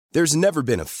There's never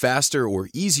been a faster or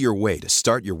easier way to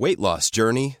start your weight loss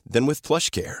journey than with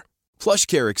PlushCare.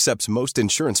 PlushCare accepts most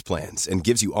insurance plans and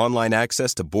gives you online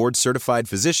access to board-certified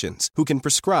physicians who can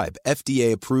prescribe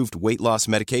FDA-approved weight loss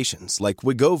medications like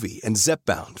Wegovy and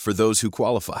Zepbound for those who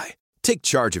qualify. Take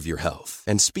charge of your health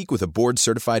and speak with a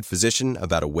board-certified physician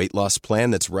about a weight loss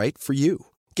plan that's right for you.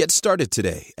 Get started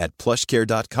today at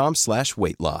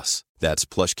plushcare.com/weightloss. That's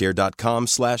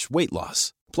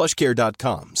plushcare.com/weightloss.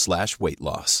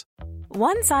 plushcare.com/weightloss.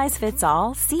 One size fits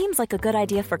all seems like a good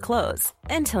idea for clothes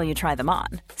until you try them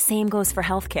on. Same goes for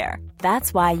healthcare.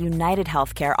 That's why United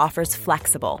Healthcare offers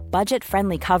flexible,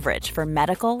 budget-friendly coverage for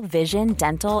medical, vision,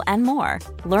 dental, and more.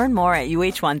 Learn more at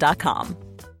uh1.com.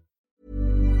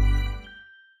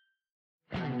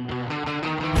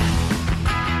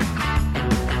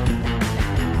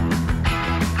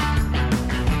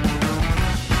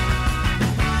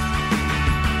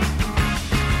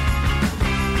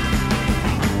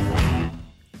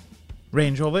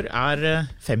 Range Rover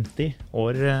 50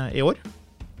 år I år,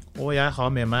 og jeg har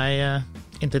med meg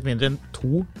intet mindre enn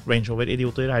 2 Range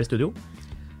Rover-idioter her I studio.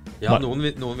 Ja, noen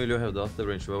vil jo hevde at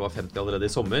Range Rover var 50 allerede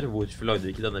I sommer. Hvorfor lagde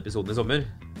vi ikke denne episoden I sommer?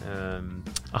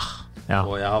 Ja.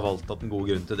 Og jeg har valgt at den gode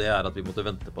grunnen til det at vi måtte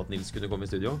vente på at Nils kunne komme I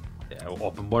studio. Det jo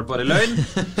åpenbart bare løgn.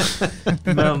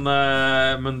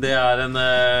 men det en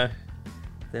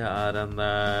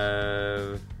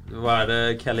hva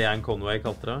det Kellyanne Conway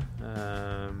kalte det?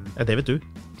 Det vet du.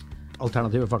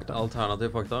 Alternative fakta.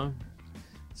 Alternative fakta.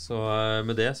 Så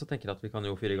med det så tenker jeg at vi kan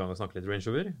jo fyre I gang og snakke litt Range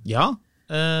Rover. Ja,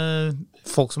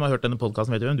 folk som har hørt denne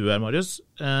podcasten vet jo hvem du Marius.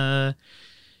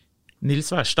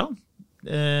 Nils Wærstad,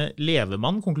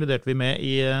 levemann konkluderte vi med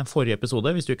I forrige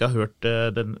episode. Hvis du ikke har hørt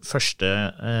den første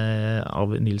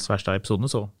av Nils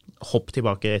Wærstad-episodene, så hopp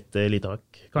tilbake et lite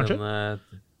hakk, kanskje. Den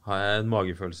har jeg en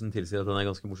magefølelsen tilsier at den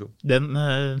ganske morsom. Jeg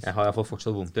har I hvert fall fortsatt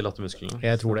vondt I lattermusklene.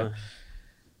 Jeg tror det.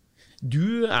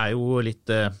 Du jo litt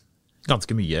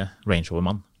ganske mye Range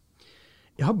Rover-mann.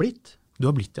 Jeg har blitt. Du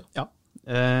har blitt, ja.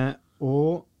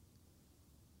 Og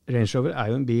Range Rover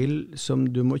jo en bil som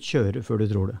du må kjøre før du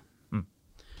tror det.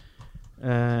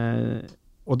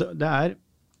 Og det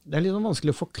litt sånn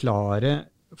vanskelig å forklare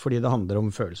fordi det handler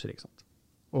om følelser, ikke sant?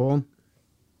 Og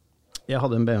jeg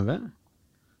hadde en BMW,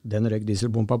 den røk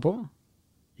dieselpumpa på.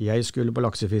 Jeg skulle på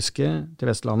laksefiske til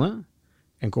Vestlandet.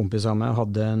 En kompis av meg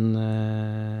hadde en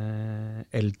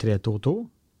L322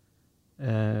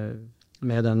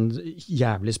 med den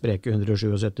jævlig spreke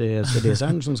 177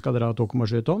 dieselen som skal dra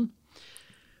 2,7 tonn.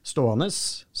 Stående,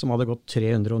 som hadde gått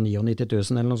 399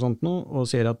 000 eller noe sånt nå, og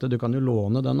sier at du kan jo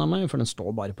låne den av meg, for den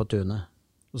står bare på tunet.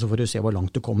 Og så får du se hvor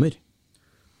langt du kommer.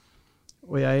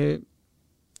 Og jeg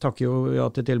takker jo ja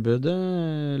til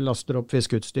tilbudet, laster opp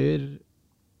fiskeutstyr,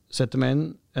 setter meg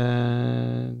inn,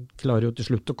 klarer jo til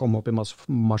slutt å komme opp I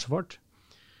marsjfart,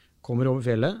 kommer over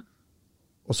fjellet,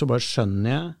 og så bare skjønner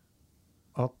jeg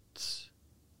at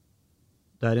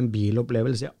det en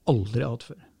bilopplevelse jeg aldri har hatt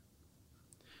før.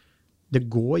 Det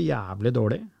går jævlig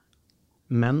dårlig,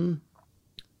 men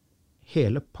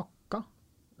hele pakka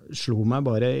slo meg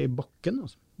bare I bakken.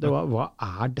 Altså. Det var, hva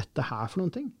dette her for noen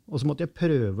ting? Og så måtte jeg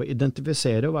prøve å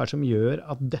identifisere hva som gjør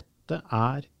at dette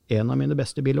en av mine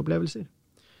beste bilopplevelser.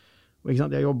 Og, ikke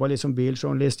sant? Jeg jobbet som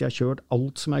biljournalist, jeg har kjørt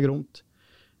alt som grunt.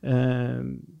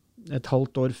 Et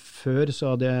halvt år før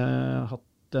så hadde jeg hatt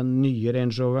den nye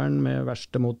Range Roveren med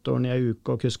verste motoren I en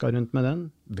uke og kusket rundt med den.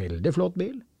 Veldig flott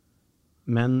bil.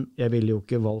 Men jeg ville jo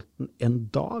ikke valgt den en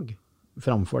dag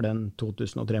framfor den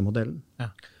 2003-modellen.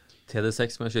 Ja.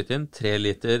 TD6 med skytt inn, 3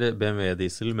 liter BMW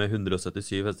diesel med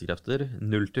 177 hestekrefter,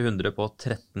 0-100 på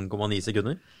 13,9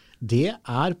 sekunder. Det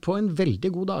på en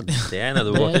veldig god dag. Det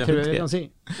nedover. Det tror jeg kan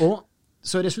si. Og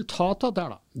så resultatet av det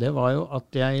da, det var jo at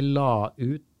jeg la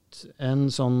ut en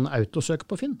sånn autosøk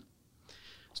på Finn.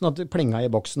 Sånn at det plinga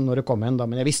I boksen når det kom en da,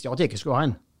 men jeg visste jo at jeg ikke skulle ha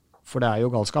en, for det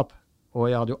jo galskap.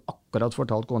 Og jeg hadde jo akkurat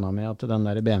fortalt kona mi at den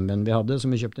der BMW-en vi hadde,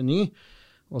 som vi kjøpte ny,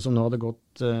 og som nå hadde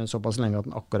gått såpass lenge at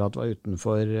den akkurat var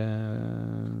utenfor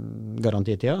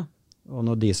garantitida. Og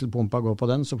når dieselpumpa går på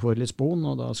den, så får det litt spon,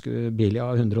 og da skulle bilen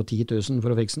ha 110 000 for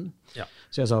å fikse den. Ja.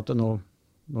 Så jeg sa at nå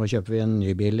kjøper vi en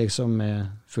ny bil liksom, med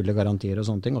fulle garantier og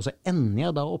sånne ting. Og så ender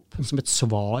jeg da opp som et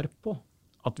svar på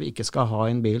at vi ikke skal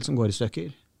ha en bil som går I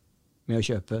stykker, med å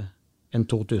kjøpe en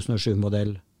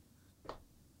 2007-modell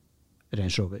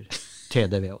Range Rover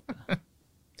TDV8.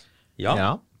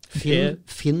 Ja.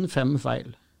 Finn 5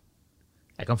 feil.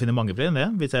 Jeg kan finne mange flere enn det,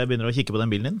 hvis jeg begynner å kikke på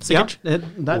den bilen din, sikkert. Ja,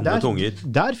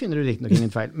 der finner du riktig nok ingen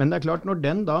feil. Men det klart, når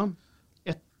den da,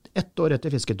 ett år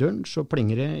etter fisketuren, så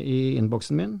plinger det I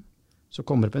innboksen min, så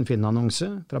kommer det på en Finn-annonse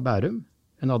fra Bærum,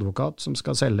 en advokat som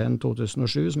skal selge en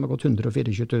 2007 som har gått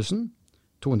 124 000,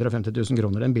 250 000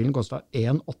 kroner. Den bilen kostet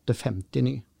 1,850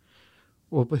 ny.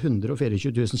 Og på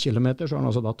 124 000 kilometer så har den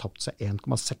altså da tapt seg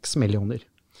 1,6 millioner.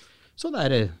 Så det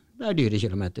er dyre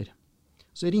kilometer.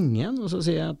 Så ringer jeg og så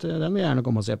sier jeg at den vil jeg gjerne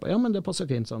komme og se på. Ja, men det passer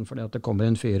fint sånn, fordi at det kommer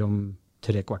en fyr om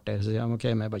 3 kvarter. Så sier jeg, ok,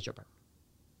 men jeg bare kjøper den.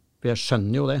 For jeg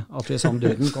skjønner jo det, at hvis han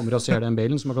duden kommer og ser den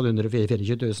bilen som har gått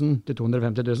 124 000 til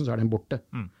 250 000, så er den borte.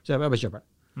 Så jeg bare kjøper den.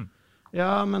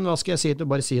 Ja, men hva skal jeg si til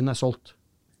bare si den er solgt?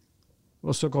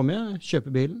 Og så kommer jeg,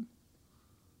 kjøper bilen.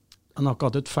 Han har ikke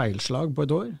hatt et feilslag på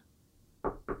et år.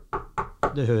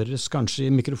 Det høres kanskje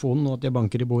i mikrofonen nå at jeg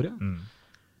banker i bordet.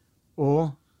 Og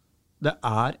det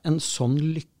er en sånn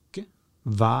lykke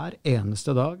hver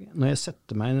eneste dag når jeg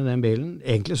setter meg inn i den bilen.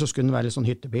 Egentlig så skulle den være litt sånn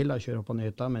hyttebil, da, kjøre opp på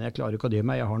nytta, men jeg klarer ikke å dy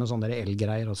meg. Jeg har noen sånne der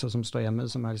elgreier også som står hjemme,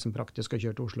 som er liksom praktisk å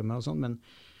kjøre til Oslo med og sånn, men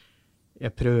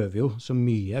jeg prøver jo så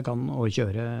mye jeg kan å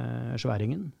kjøre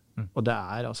sværingen. Og det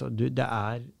er altså, du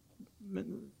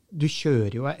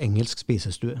kjører jo en engelsk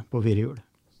spisestue på 4 hjul.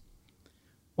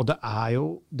 Og det er jo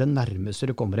det nærmeste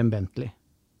du kommer en Bentley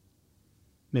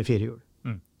med 4 hjul.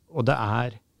 Og det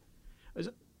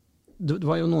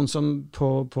var jo noen som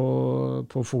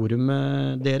på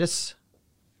forumet deres,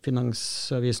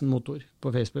 Finansavisen Motor på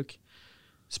Facebook,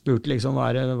 spurte liksom hva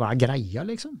er greia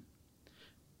liksom.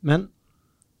 Men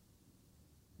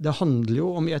det handler jo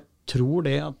om, jeg tror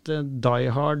det at Die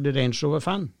Hard Range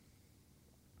Rover-fan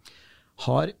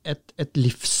har et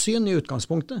livssyn i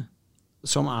utgangspunktet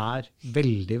som er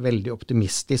veldig, veldig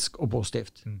optimistisk og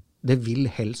positivt. Det vil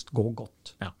helst gå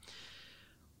godt. Ja.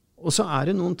 Og så er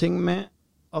det noen ting med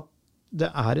at det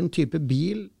er en type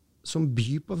bil som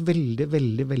byr på veldig,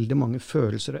 veldig, veldig mange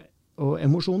følelser og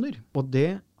emosjoner. Og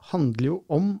det handler jo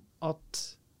om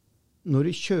at når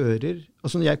du kjører,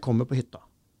 altså når jeg kommer på hytta,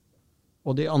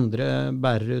 og de andre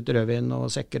bærer ut rødvin og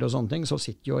sekker og sånne ting, så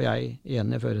sitter jo jeg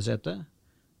igjen i førersetet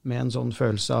med en sånn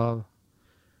følelse av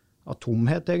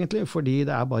tomhet egentlig, fordi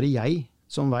det er bare jeg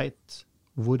som vet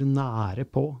hvor nære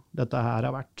på dette her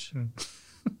har vært.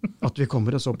 At vi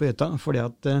kommer oss opp i hytta, fordi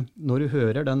at når du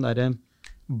hører den der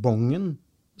bongen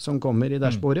som kommer i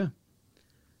dashbordet,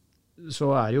 så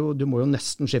du må jo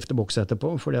nesten skifte boks etterpå,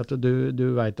 fordi at du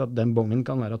vet at den bongen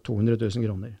kan være 200 000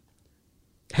 kroner.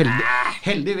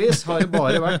 Heldigvis har det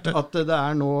bare vært at det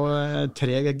er nå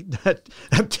 3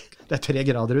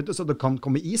 grader ute, så det kan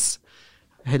komme is.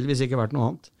 Heldigvis ikke vært noe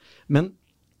annet. Men,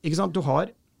 ikke sant, du har...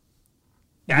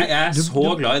 Jeg er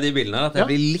så glad i de bildene her at jeg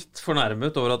blir litt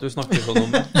fornærmet over at du snakker sånn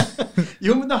om det.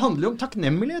 Jo, men det handler jo om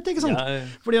takknemlighet, ikke sant? Ja.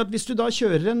 Fordi at hvis du da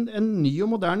kjører en ny og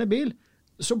moderne bil,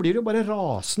 så blir det jo bare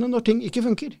rasende når ting ikke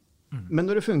funker. Men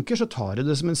når det funker, så tar du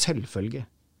det som en selvfølge.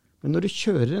 Men når du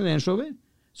kjører en Range Rover,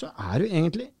 så er du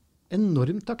egentlig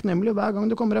enormt takknemlig hver gang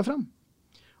du kommer deg fram.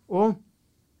 Og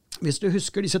hvis du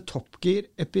husker disse Top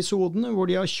Gear-episodene, hvor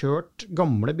de har kjørt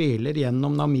gamle biler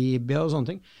gjennom Namibia og sånne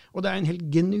ting, og det er en helt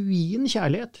genuin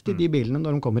kjærlighet til de bilene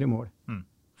når de kommer i mål.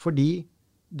 Fordi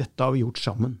dette har vi gjort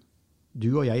sammen. Du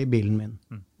og jeg i bilen min.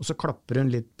 Og så klapper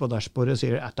hun litt på dashbordet og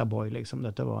sier, attaboy, liksom,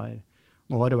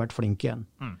 nå har du vært flink igjen.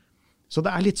 Så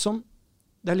det er litt sånn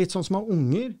som av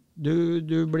unger.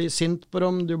 Du blir sint på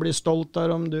dem, du blir stolt av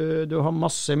dem, du har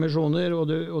masse emosjoner,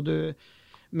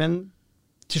 men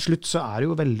til slutt så er du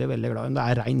jo veldig, veldig glad. Det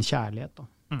er ren kjærlighet. Da.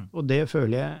 Og det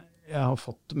føler jeg har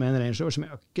fått med en Range Rover som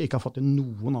jeg ikke har fått i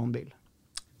noen annen bil.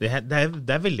 Det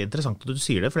er veldig interessant at du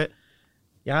sier det, for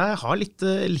jeg har litt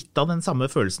av den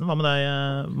samme følelsen. Hva med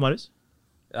deg, Marius?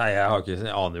 Nei, jeg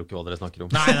aner jo ikke hva dere snakker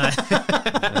om. Nei.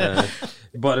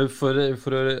 Bare for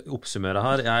å oppsummere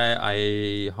her,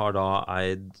 jeg har da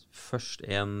eid først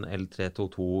en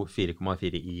L322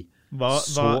 4,4i.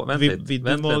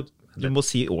 Vent. Du må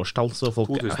si årstall, så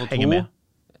folk 2002, henger med.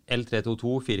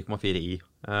 L322 4,4i.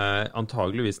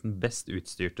 Antageligvis den best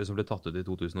utstyrte som ble tatt ut i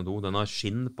 2002. Den har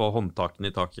skinn på håndtakene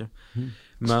i taket.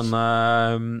 Men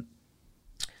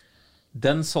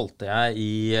den solgte jeg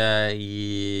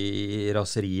i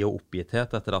raseri og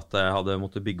oppgitthet etter at jeg hadde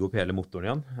måttet bygge opp hele motoren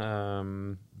igjen.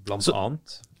 Blant annet.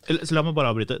 Så la meg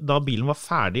bare avbryte. Da bilen var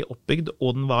ferdig oppbygd,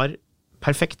 og den var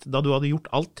perfekt, da du hadde gjort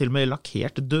alt, til og med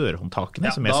lakkert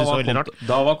dørhåndtakene, som jeg synes var veldig rart.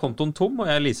 Da var kontoen tom, og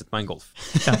jeg leaset meg en Golf.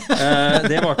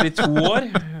 Det varte i 2 år,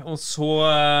 og så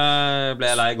ble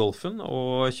jeg lei Golfen,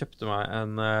 og kjøpte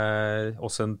meg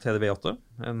også en TDV8,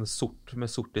 med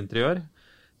sort interiør,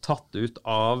 tatt ut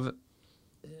av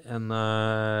en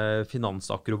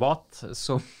finansakrobat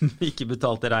som ikke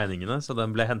betalte regningene, så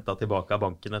den ble hentet tilbake av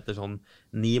banken etter sånn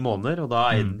 9 måneder, og da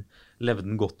levde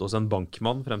den godt hos en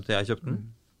bankmann frem til jeg kjøpte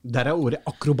den. Der er ordet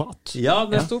akrobat. Ja,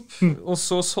 nettopp. Og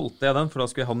så solgte jeg den, for da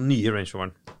skulle jeg ha den nye Range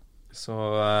Roveren. Så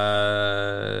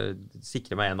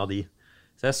sikre meg en av de.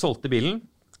 Så jeg solgte bilen.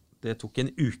 Det tok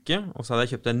en uke, og så hadde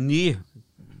jeg kjøpt en ny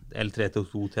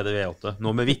L322 TDV8,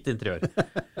 nå med hvitt interiør.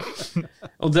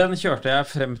 Og den kjørte jeg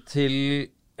frem til,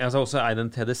 jeg har også eid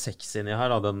en TD6 inni her,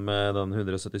 da, den med den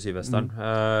 177-hesteren.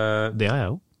 Det har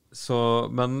jeg jo.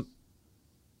 Men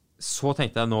så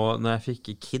tenkte jeg nå, når jeg fikk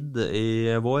Kid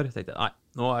i vår, tenkte jeg, nei,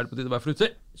 nå det på tide å være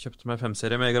fornuftig. Kjøpte meg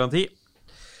 5-serie med garanti.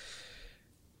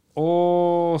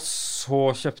 Og så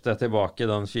kjøpte jeg tilbake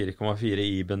den 4,4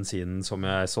 i bensinen som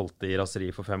jeg solgte i raseri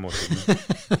for 5 år siden.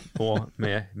 Og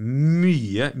med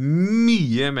mye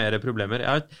mer problemer.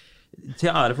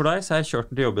 Til ære for deg så har jeg kjørt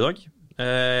den til jobb i dag.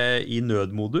 I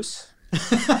nødmodus.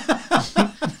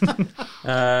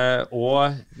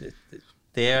 Og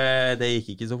det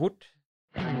gikk ikke så fort.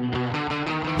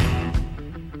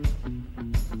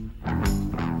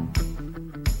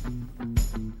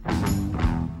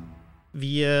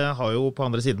 Vi har jo på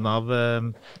andre siden av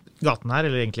gaten her,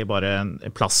 eller egentlig bare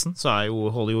plassen, så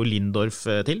holder jo Lindorf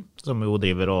til, som jo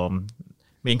driver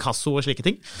med inkasso og slike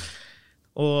ting.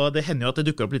 Og det hender jo at det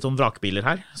dukker opp litt sånn vrakbiler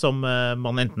her, som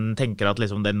man enten tenker at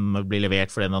liksom den blir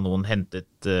levert fordi den har noen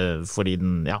hentet fordi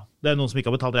det noen som ikke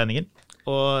har betalt regningen.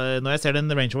 Og når jeg ser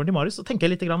den Range Roveren til Marius, så tenker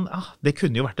jeg litt grann, det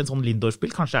kunne jo vært en sånn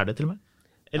Lindorf-bil, kanskje det til og med.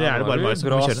 Eller det bare Marius som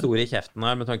kan kjøre? Bra stor i kjeften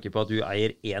her, med tanke på at du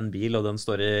eier en bil, og den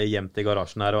står gjemt i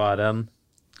garasjen her, og en...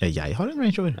 Ja, jeg har en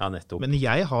Range Rover. Ja, nettopp. Men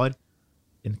jeg har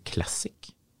en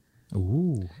Classic.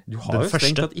 Du har jo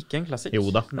strengt tatt ikke en Classic.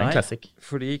 Jo da, en Classic.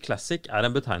 Fordi Classic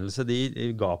en betegnelse de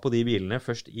ga på de bilene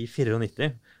først i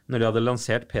 94, når de hadde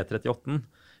lansert P38,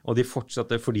 og de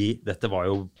fortsatte fordi dette var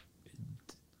jo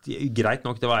greit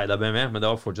nok, det var eid av BMW, men det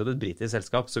var fortsatt et britisk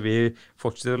selskap, så vi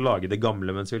fortsatte å lage det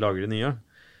gamle mens vi lager det nye.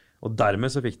 Og dermed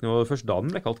så fikk den jo først da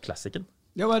den ble kalt Classicen.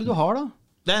 Ja, hva det du har da?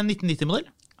 Det en 1990-modell.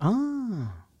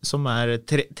 Som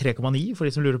 3,9 for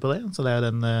de som lurer på det. Så det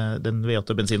den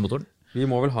V8 bensinmotoren. Vi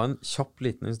må vel ha en kjapp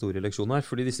liten historieleksjon her,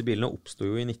 fordi disse bilene oppstod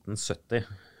jo i 1970.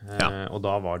 Og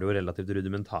da var det jo relativt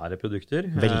rudimentære produkter.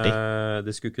 Veldig.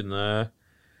 Det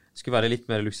skulle være litt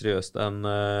mer luksuriøst enn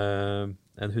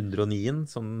 109-en,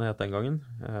 som den het den gangen.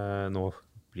 Nå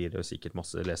blir det jo sikkert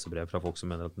masse lesebrev fra folk som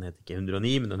mener at den heter ikke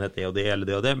 109, men den heter det og det, eller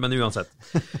det og det, men uansett.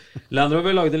 Land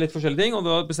Rover lagde litt forskjellige ting, og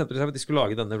da bestemte de seg for at de skulle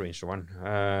lage denne Range Roveren,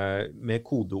 med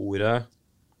kodeordet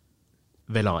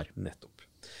Velar. Nettopp.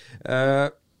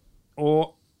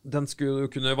 Og den skulle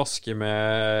du kunne vaske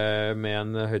med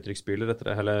en høytrykksspyler,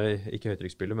 eller ikke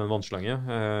høytrykksspyler, men vannslange.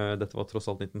 Dette var tross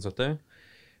alt 1970.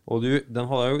 Og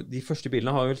de første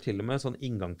bilene har jo til og med sånn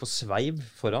inngang på sveiv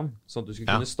foran, sånn at du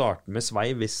skulle kunne starte med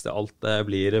sveiv hvis alt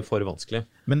blir for vanskelig.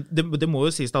 Men det må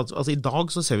jo sies at altså, i dag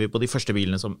så ser vi på de første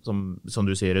bilene som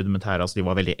du sier rudimentære, altså de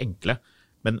var veldig enkle.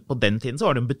 Men på den tiden så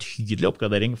var det en betydelig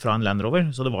oppgradering fra en Land Rover,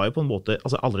 så det var jo på en måte,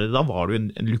 altså allerede da var det jo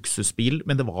en luksusbil,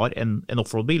 men det var en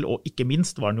offroad-bil, og ikke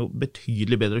minst var den jo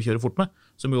betydelig bedre å kjøre fort med,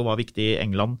 som jo var viktig i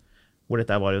England, hvor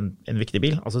dette var en viktig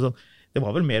bil. Altså sånn, det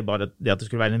var vel mer bare det at det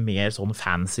skulle være en mer sånn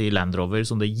fancy Land Rover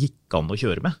som det gikk an å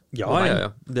kjøre med. Ja.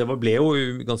 Det ble jo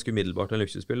ganske umiddelbart en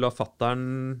luksusbil. Da fatteren,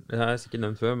 det har jeg sikkert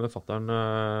nevnt før, men fatteren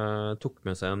tok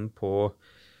med seg en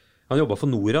han jobbet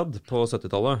for Norad på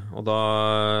 70-tallet, og da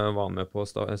var han med på å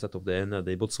sette opp det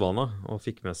nede i Botswana, og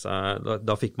fikk med seg,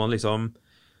 da fikk man liksom,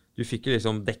 du fikk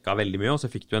liksom dekka veldig mye, og så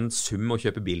fikk du en sum å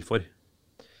kjøpe bil for.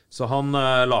 Så han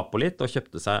la på litt og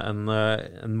kjøpte seg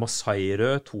en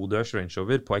Masai-rød 2-dørs Range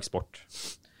Rover på eksport.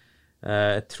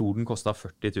 Jeg tror den kostet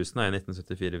 40 000 i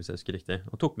 1974, hvis jeg husker riktig.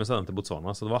 Og tok med seg den til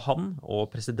Botswana. Så det var han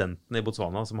og presidenten i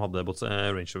Botswana som hadde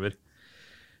Range Rover.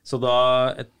 Så da,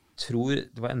 jeg tror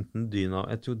det var enten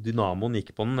Dynamoen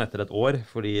gikk på den etter et år,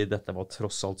 fordi dette var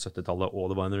tross alt 70-tallet,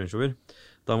 og det var en Range Rover.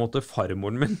 Da måtte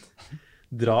farmoren min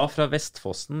dra fra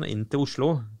Vestfossen inn til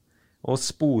Oslo, og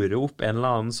spore opp en eller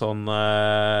annen sånn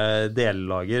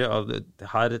dellelager.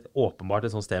 Her åpenbart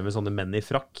et sånt sted med sånne menn i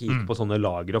frakk, gikk på sånne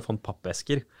lager og fant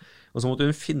pappesker. Og så måtte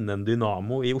hun finne en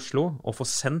Dynamo i Oslo og få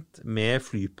sendt med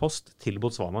flypost til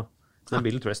Botswana. Så den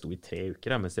bilen tror jeg sto i 3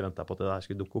 uker mens de ventet på at det der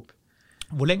skulle dukke opp.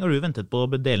 Hvor lenge har du ventet på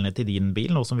delene til din bil,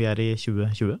 nå som vi i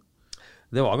 2020?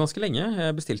 Det var ganske lenge.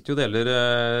 Jeg bestilte jo deler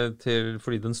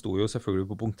fordi den sto jo selvfølgelig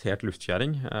på punktert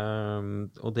luftskjæring.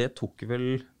 Og det tok vel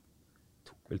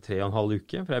 3,5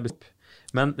 uker.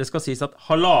 Men det skal sies at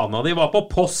halvannen av de var på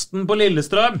posten på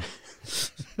Lillestrøm!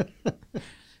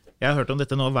 Jeg har hørt om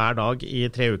dette nå hver dag i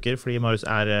 3 uker, fordi Marius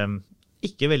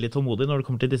ikke veldig tålmodig når det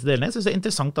kommer til disse delene. Jeg synes det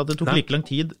interessant at det tok like lang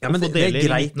tid å få deler i 1970 som nå. Det er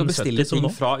greit å bestille ting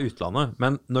fra utlandet,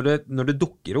 men når det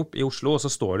dukker opp i Oslo, og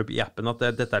så står det i appen at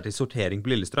dette til sortering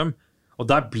på Lillestrøm, og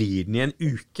der blir den i en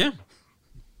uke.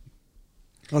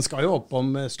 Han skal jo opp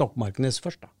om stoppmarkedet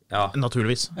først da. Ja.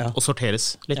 Naturligvis, og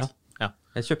sorteres litt. Ja.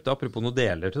 Jeg kjøpte apropos noen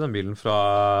deler til den bilen fra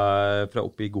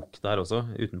oppe i Gokk der også,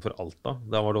 utenfor Alta.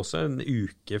 Da var det også en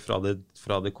uke fra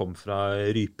det kom fra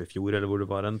Rypefjord, eller hvor det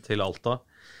var til Alta.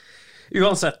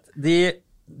 Uansett,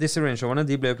 disse Range Roverne,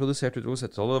 de ble produsert utover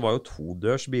 70-tallet, det var jo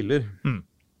 2-dørs biler.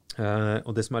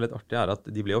 Og det som litt artig at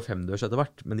de ble jo 5-dørs etter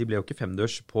hvert, men de ble jo ikke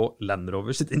 5-dørs på Land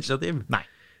Rover sitt initiativ. Nei.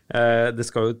 Det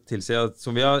skal jo tilsi at,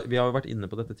 som vi har jo vært inne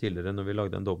på dette tidligere når vi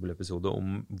lagde en dobbeltepisode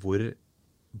om hvor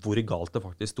galt det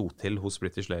faktisk stod til hos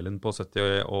British Leyland på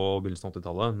 70- og begynnelsen av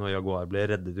 80-tallet, når Jaguar ble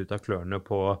reddet ut av klørne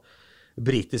på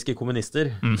britiske kommunister.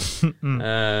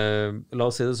 La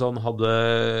oss si det sånn, hadde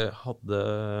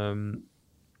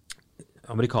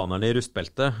amerikanerne i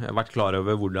rustbeltet vært klar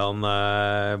over hvordan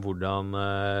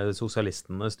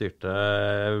sosialistene styrte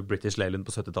British Leyland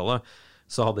på 70-tallet,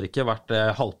 så hadde det ikke vært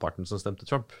halvparten som stemte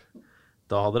Trump.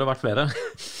 Da hadde det vært flere.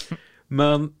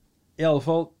 Men i alle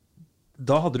fall,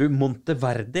 da hadde du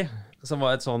Monteverdi, som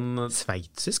var et sånn...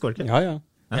 Sveitsisk, var det ikke?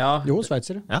 Ja. Jo,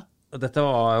 sveitsere. Ja. Dette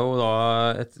var jo da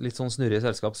et litt sånn snurrig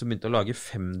selskap som begynte å lage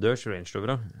 5-dørs Range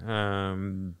Rovere.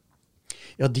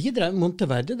 Ja,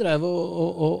 Monteverdi drev,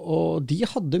 og de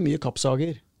hadde mye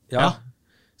kappsager. Ja,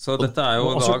 så dette jo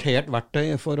og assortert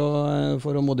verktøy for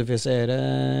å modifisere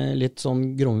litt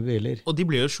sånn grove biler. Og de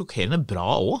ble jo sjokkerende bra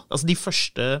også. Altså de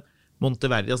første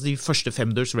Monteverdi, altså de første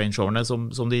 5-dørs Range Roverne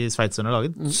som de sveitserne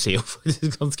laget, ser jo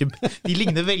faktisk ganske... De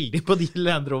ligner veldig på de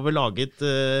Land Rover laget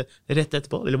rett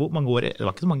etterpå, eller hvor mange år, det var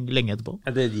ikke så mange lenge etterpå.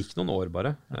 Det gikk noen år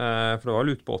bare, for det var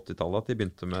lut på 80-tallet at de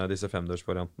begynte med disse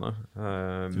 5-dørs-variantene.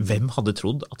 Hvem hadde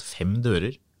trodd at 5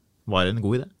 dører var en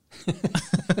god idé?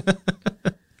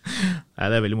 Nei,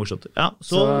 det veldig morsomt. Ja,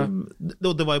 så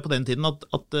det var jo på den tiden at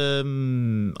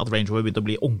Range Rover begynte å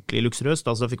bli ordentlig luksuriøst,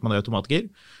 altså fikk man automatgir.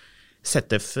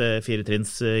 ZF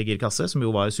 4-trinns girkasse, som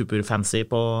jo var superfancy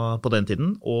på den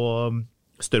tiden, og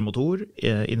større motor,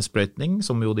 innsprøytning,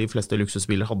 som jo de fleste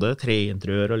luksusbiler hadde,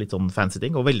 treinteriør og litt sånn fancy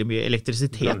ting, og veldig mye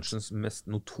elektrisitet. Bransjens mest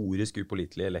notorisk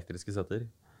upålitelige elektriske setter.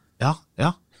 Ja,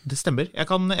 det stemmer. Jeg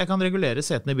kan regulere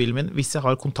setene i bilen min hvis jeg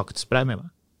har kontaktspray med meg.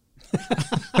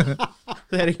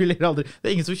 Jeg regulerer aldri.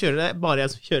 Det ingen som kjører det, bare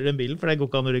jeg som kjører den bilen, for det går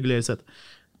ikke an å regulere setet.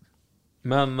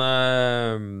 Men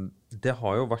det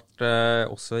har jo vært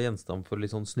også gjenstand for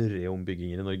litt sånn snurrige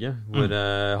ombygginger i Norge, hvor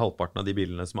halvparten av de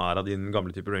bilene som av din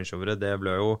gamle type Range Rovere, det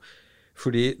ble jo,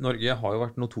 fordi Norge har jo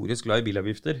vært notorisk glad i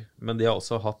bilavgifter, men de har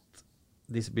også hatt,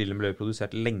 disse bilene ble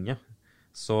produsert lenge,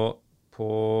 så på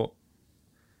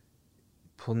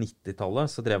 90-tallet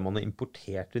så drev man og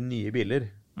importerte nye biler,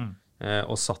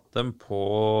 og satt dem på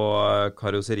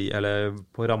karosseri, eller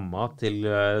på ramma til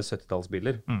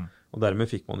 70-tallsbiler. Og dermed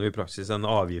fikk man jo i praksis en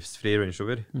avgiftsfri Range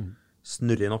Rover.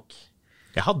 Snurrig nok.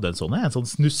 Jeg hadde en sånn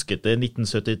snuskete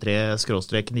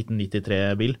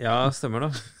 1973/1993-bil. Ja, stemmer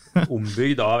det.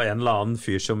 Ombygd av en eller annen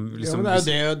fyr som liksom... Ja,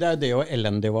 det er det og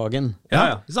elendig-vagen.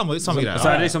 Ja. Samme greie. Så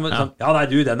det liksom sånn,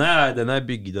 nei, den er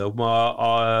bygd opp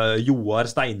av Joar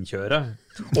Steinkjøre.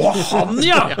 Han,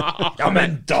 ja! Ja,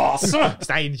 men da så!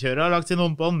 Steinkjøret har lagt sin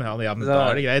hånd på den. Ja, men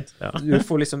da det greit. Ja. Du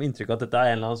får liksom inntrykk av at dette en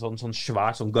eller annen sånn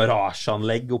svær sånn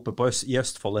garasjeanlegg oppe i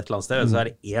Østfold et eller annet sted. Så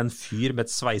det en fyr med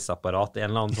et sveisapparat i en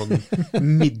eller annen sånn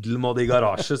middelmådig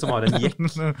garasje som har en jekk.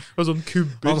 Og sånn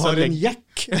kubber. Han har en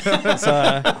jekk!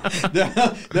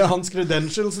 det hans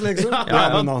credentials, liksom.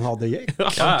 Ja, men han hadde jekk.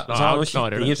 Ja, så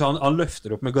han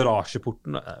løfter opp med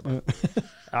garasjeporten.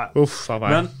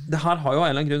 Men det her har jo en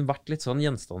eller annen grunn vært litt sånn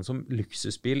gjenstand som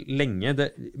luksusbil lenge.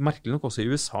 Merkelig nok også i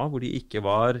USA, hvor de ikke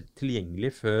var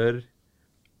tilgjengelig før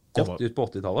godt ut på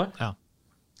 80-tallet. Ja.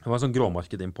 Det var en sånn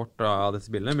gråmarkedimport av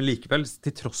disse bilene, men likevel,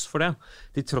 til tross for det,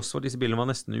 til tross for at disse bilene var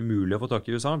nesten umulig å få tak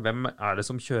i USA, hvem er det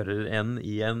som kjører i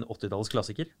en 80-talls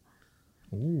klassiker?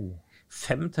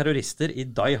 5 terrorister i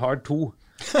Die Hard 2.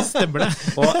 Stemmer det?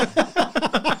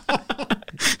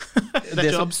 Det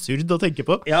så absurd å tenke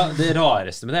på. Ja, det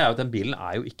rareste med det jo at den bilen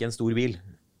jo ikke en stor bil.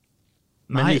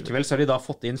 Men likevel så har de da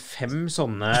fått inn 5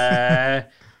 sånne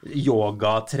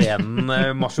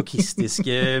yogatrenende,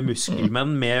 masochistiske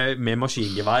muskelmenn med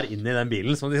maskingevær inn i den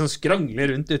bilen, som de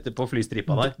skrangler rundt ute på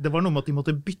flystripa der. Det var noe med at de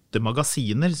måtte bytte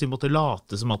magasiner, så de måtte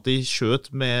late som at de skjøt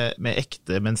med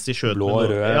ekte, mens de skjøt blå og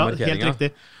rød markeringer. Helt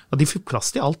riktig. Og de fikk plass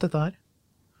til alt dette her.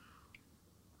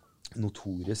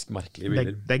 Notorisk merkelige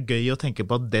biler. Det gøy å tenke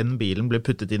på at den bilen ble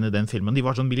puttet inn i den filmen. De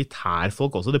var sånn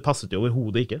militærfolk også, det passet jo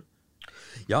overhodet ikke.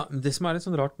 Ja, det som litt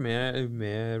sånn rart med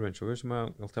Range Rover, som jeg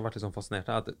alltid har vært litt sånn fascinert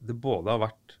av, at det både har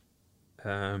vært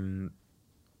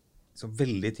så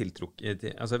veldig tiltrukket,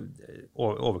 altså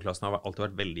overklassen har alltid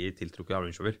vært veldig tiltrukket av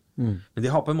Range Rover. Men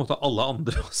de har på en måte alle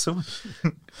andre også,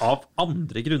 av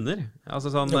andre grunner. Altså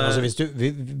sånn... altså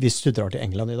hvis du drar til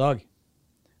England i dag,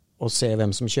 og se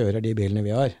hvem som kjører de bilene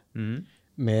vi har,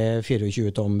 med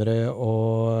 24-tommere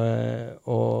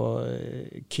og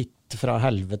kit fra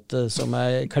helvete som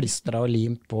klistret og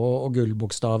limt på, og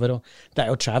gullbokstaver. Og det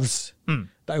jo tjavs.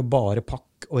 Det jo bare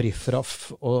pakk og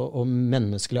riffraff og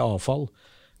menneskelig avfall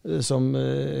som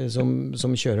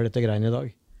kjører dette greiene i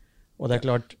dag. Og det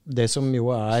klart, det som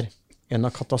jo en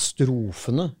av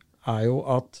katastrofene, jo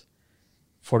at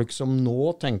folk som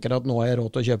nå tenker at nå har jeg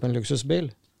råd til å kjøpe en luksusbil,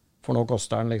 for nå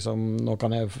koster den liksom, nå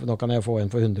kan jeg få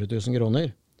en for 100 000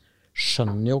 kroner,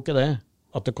 skjønner jo ikke det,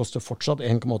 at det koster fortsatt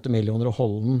 1,8 millioner å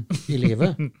holde den i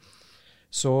livet.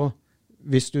 Så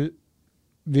hvis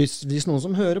noen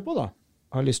som hører på da,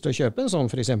 har lyst til å kjøpe en sånn,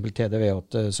 for eksempel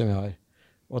TDV8 som vi har,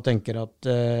 og tenker at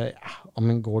om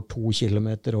en går 2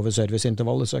 kilometer over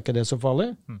serviceintervallet, så ikke det så farlig,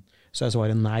 så jeg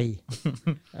svarer nei.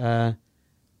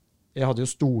 Jeg hadde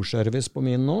jo storservice på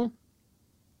min nå,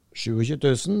 27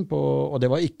 000, og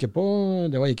det var ikke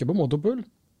på motorpool.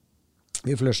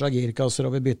 Vi flushet girkasser,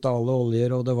 og vi byttet alle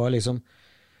oljer, og det var liksom...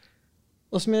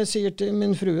 Og som jeg sier til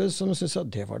min frue, som synes at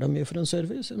det var da mye for en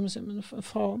service, jeg må si, men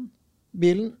faen,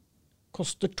 bilen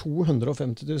koster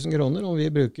 250 000 kroner, og vi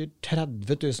bruker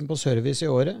 30 000 på service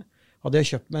i året. Hadde jeg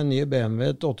kjøpt meg en ny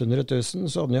BMW til 800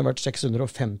 000, så hadde den jo vært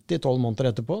 650 12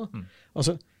 måneder etterpå.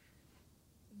 Altså,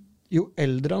 jo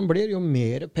eldre han blir, jo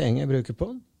mer penger jeg bruker på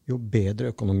den, jo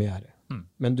bedre økonomi det.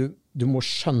 Men du må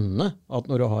skjønne at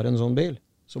når du har en sånn bil,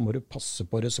 så må du passe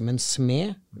på det som en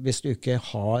smed, hvis du ikke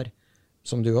har,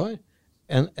 som du har,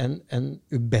 en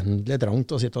ubendelig drang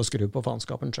til å sitte og skru på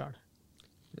faenskapen selv.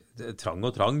 Trang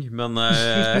og trang, men...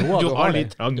 Du har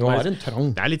litt trang. Du har en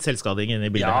trang. Det litt selvskading inne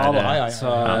i bildet her. Ja.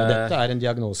 Dette en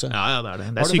diagnose. Ja, det det.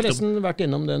 Har du forresten vært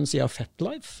innom den siden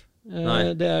FetLife?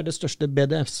 Det det største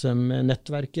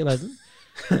BDSM-nettverket i verden.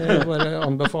 Jeg bare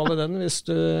anbefaler den hvis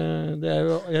du...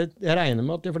 Jeg regner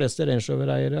med at de fleste Range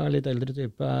Rover-eiere av litt eldre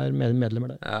type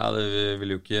medlemmer der. Ja, det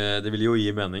vil jo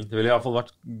gi mening. Det ville i hvert fall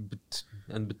vært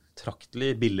en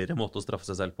betraktelig billigere måte å straffe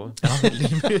seg selv på. Ja,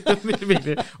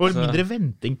 veldig. Og mindre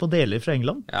venting på deler fra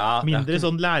England. Ja, mindre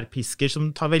sånn lærpisker som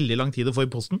tar veldig lang tid å få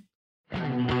i posten.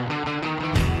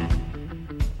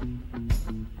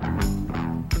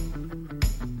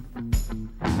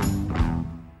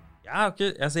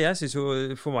 Jeg synes jo,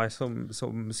 for meg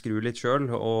som skrur litt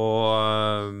selv,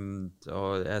 og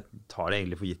jeg tar det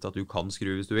egentlig for gitt at du kan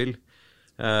skru hvis du vil,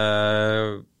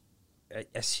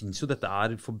 jeg synes jo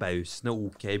dette forbausende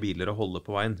ok biler å holde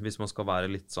på veien, hvis man skal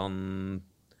være litt sånn,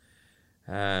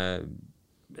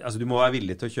 altså du må være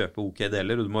villig til å kjøpe ok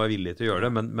deler, og du må være villig til å gjøre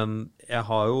det, men jeg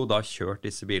har jo da kjørt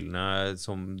disse bilene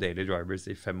som daily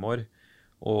drivers i 5 år,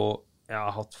 og jeg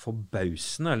har hatt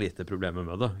forbausende lite problemer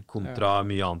med det, kontra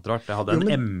mye annet rart. Jeg hadde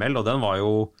en ML, og den var jo...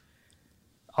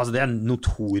 Altså, det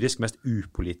notorisk mest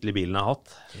upålitelige bilen jeg har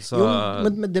hatt. Så... Jo,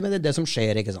 men det som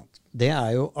skjer, ikke sant? Det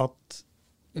jo at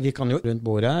vi kan jo rundt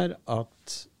bordet her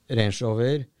at Range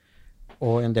Rover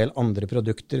og en del andre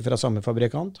produkter fra samme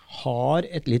fabrikant har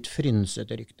et litt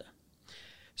frynsete rykte.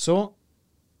 Så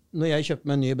når jeg kjøpte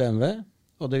meg en ny BMW,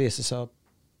 og det viste seg at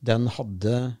den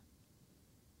hadde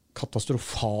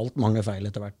katastrofalt mange feil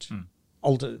etter hvert.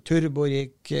 Alt, turbo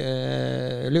gikk,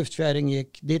 luftfjæring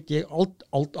gikk, dit gikk,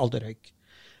 alt røyk.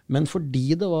 Men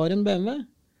fordi det var en BMW,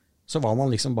 så var man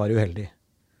liksom bare uheldig.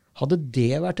 Hadde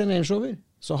det vært en Range Rover,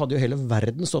 så hadde jo hele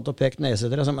verden stått og pekt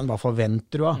nese til deg, men hva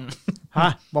forventer du av?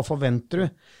 Hva forventer du?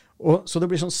 Og, så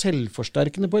det blir sånn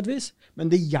selvforsterkende på et vis,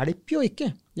 men det hjelper jo ikke.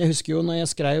 Jeg husker jo når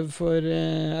jeg skrev for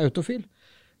Autofil,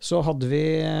 så hadde vi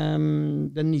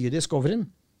den nye Discoveryen,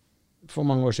 for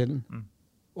mange år siden.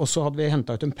 Og så hadde vi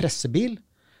hentet ut en pressebil,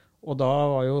 og da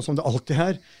var jo, som det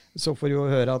alltid så får vi jo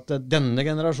høre at denne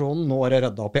generasjonen, nå det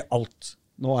ryddet opp i alt.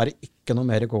 Nå det ikke noe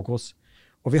mer kokos.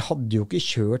 Og vi hadde jo ikke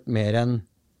kjørt mer enn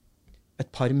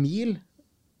et par mil,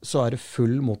 så det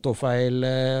full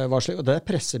motorfeilvarsling, og det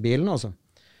pressebilen altså.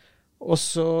 Og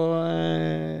så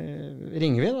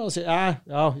ringer vi da og sier,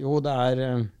 jo, det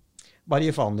bare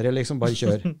gi faen dere, liksom, bare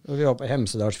kjør. Og vi var på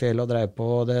Hemsedalsfjell og drev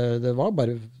på, og det var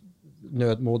bare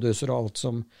nødmoduser og alt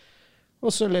som... Og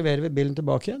så leverer vi bilen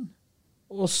tilbake igjen.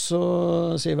 Og så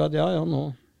sier vi at nå,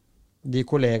 de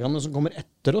kollegaene som kommer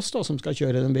etter oss da, som skal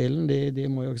kjøre den bilen, de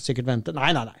må jo sikkert vente.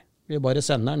 Nei. Vi bare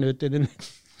sender den ut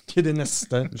til de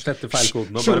neste... Slette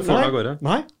feilkoden og bare få den av gårde.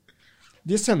 Nei,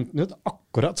 de sendte den ut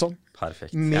akkurat sånn.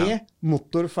 Perfekt, med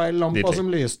motorfeillampa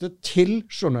som lyste til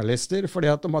journalister,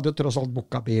 fordi at de hadde jo tross alt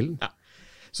booket bilen. Ja.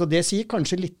 Så det sier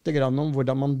kanskje litt grann om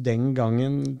hvordan man den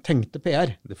gangen tenkte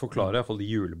PR. Det forklarer i hvert fall de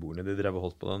julebordene de drev og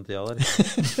holdt på den tida der.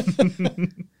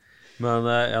 Men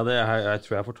jeg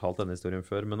tror jeg har fortalt denne historien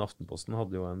før, men Aftenposten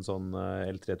hadde jo en sånn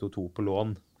L322 på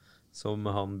lån, som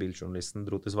han biljournalisten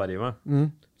dro til Sverige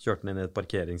med. Kjørte den inn i et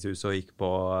parkeringshus og gikk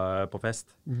på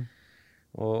fest.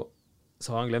 Og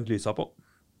så har han glemt lyset på.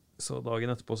 Så dagen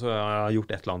etterpå så har jeg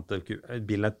gjort et eller annet,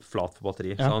 bilen er flat for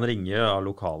batteri. Så han ringer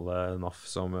lokale NAF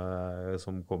som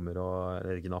kommer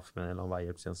eller ikke NAF, men en eller annen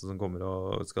veihjelpstjeneste som kommer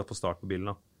og skal få start på bilen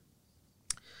da.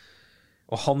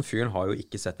 Og han fyren har jo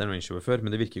ikke sett en Range Rover før,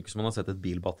 men det virker jo ikke som han har sett et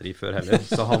bilbatteri før heller.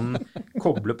 Så han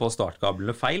kobler på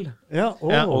startkablene feil,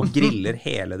 og griller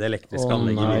hele det elektriske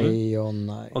anlegget i bilen.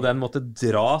 Og den måtte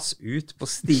dras ut på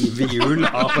stive hjul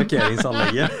av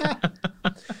parkeringsanlegget.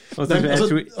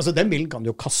 Den bilen kan du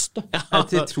jo kaste.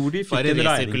 Jeg tror de fikk en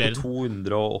regning på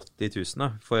 280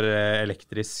 000 for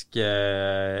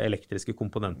elektriske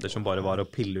komponenter som bare var å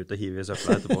pille ut og hive i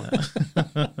søpla etterpå.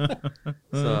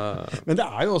 Men det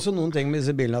er jo også noen ting med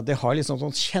disse bilene at de har liksom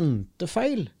sånn kjente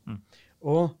feil.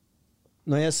 Og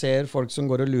når jeg ser folk som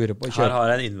går og lurer på å kjøpe... Her har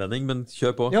jeg en innvending, men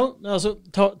kjør på. Ja, altså,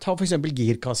 ta for eksempel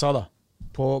girkassa da,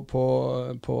 på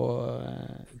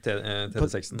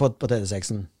TD6-en. På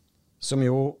TD6-en, som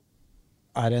jo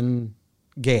er en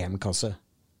GM-kasse.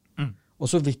 Og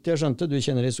så vidt jeg skjønte, du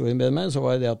kjenner historien bedre med, så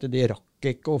var det at de rakk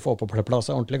ikke å få på plass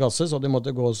en ordentlig kasse, så de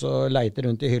måtte gå og leite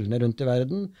rundt i hyllene rundt i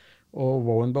verden, og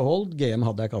woe and behold, GM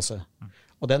hadde en kasse.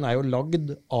 Og den er jo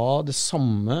lagd av det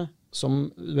samme som,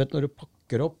 du vet, når du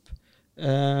pakker opp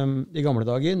i gamle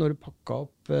dager, når du pakket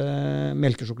opp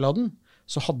melkesjokoladen,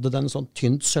 så hadde den sånn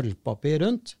tynt sølvpapir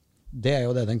rundt. Det er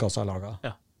jo det den kassa er laget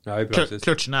av. Ja, i praksis.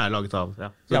 Kløtsjene er laget av,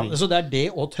 så det er det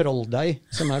og trolldeig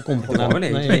som er komponenten. Det var vel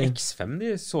egentlig X5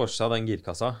 de sårsa den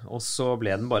girkassa, og så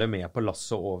ble den bare med på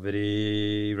lasset over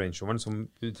i Range Roveren, som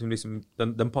liksom,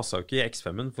 den passet jo ikke i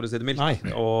X5-en, for å si det mildt. Nei,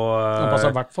 den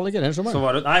passet i hvert fall ikke i Range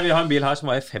Roveren. Nei, vi har en bil her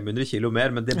som veier 500 kilo mer,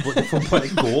 men det får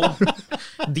bare gå.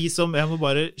 Jeg må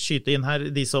bare skyte inn her,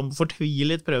 de som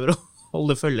fortvilet prøver å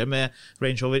holde følge med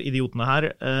Range Rover-idiotene her,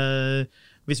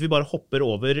 hvis vi bare hopper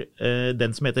over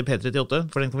den som heter P38,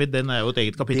 for den er jo et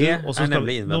eget kapittel. Det er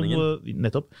nemlig innvendingen.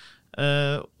 Nettopp.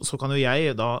 Så kan jo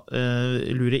jeg da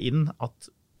lure inn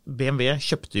at BMW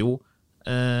kjøpte jo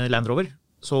Land Rover,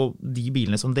 så de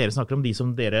bilene som dere snakker om, de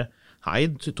som dere har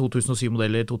eid,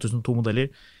 2007-modeller,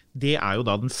 2002-modeller, det er jo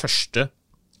da den første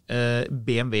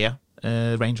BMW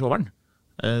Range Roveren.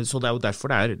 Så det er jo derfor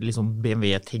det er liksom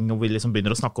BMW-ting, og vi liksom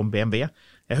begynner å snakke om BMW.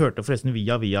 Jeg hørte forresten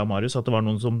via Marius at det var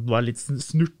noen som var litt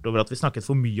snurt over at vi snakket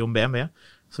for mye om BMW.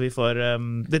 Så vi får...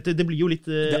 Det blir jo litt...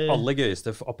 Det aller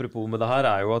gøyeste, apropos med det her,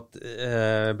 er jo at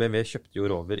BMW kjøpte jo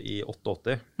Rover i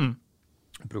 88.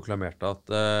 Proklamerte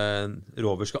at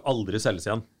Rover skal aldri selges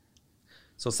igjen.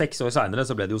 Så 6 år senere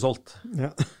så ble det jo solgt. Ja.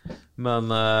 Men...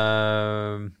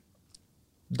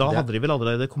 da hadde de vel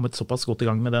allerede kommet såpass godt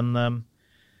i gang med den...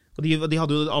 Og de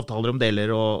hadde jo avtaler om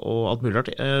deler og alt mulig rart.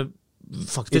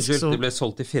 Faktisk så... Det ble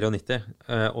solgt i 94,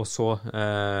 og så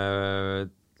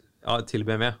til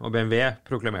BMW. Og BMW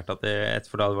proklamerte at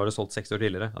for da var det solgt 6 år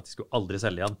tidligere, at de skulle aldri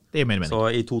selge igjen. Det gir mer mening. Så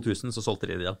i 2000 så solgte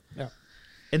de det igjen. Ja.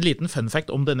 En liten fun fact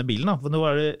om denne bilen da.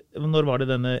 Når var det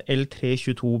denne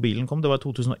L322-bilen kom? Det var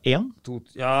 2001?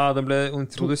 Ja, den ble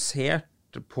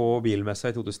introdusert på bilmessa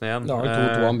i 2001. Da var det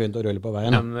 2002 han begynte å rulle på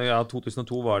veien. Men,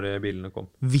 2002 var det bilene kom.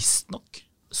 Visst nok,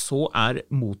 så er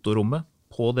motorrommet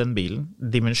på den bilen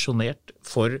dimensjonert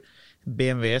for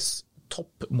BMWs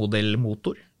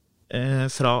toppmodellmotor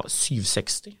fra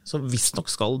 760. Så visst nok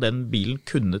skal den bilen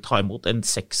kunne ta imot en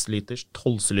 6 liters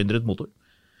 12-sylindret motor.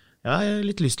 Jeg har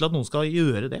litt lyst til at noen skal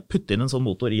gjøre det, putte inn en sånn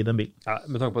motor i den bilen. Ja,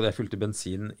 med tanke på at jeg fylte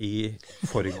bensin i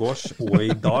forgårs og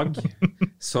i dag,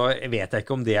 så vet jeg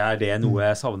ikke om det er noe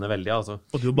jeg savner veldig, altså.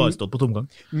 Og du har bare stått på tomgang.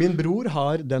 Min bror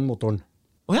har den motoren.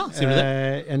 Åja, sier du det?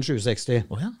 En 760.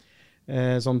 Åja.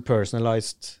 Sånn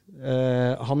personalized.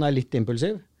 Han er litt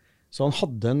impulsiv, så han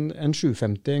hadde en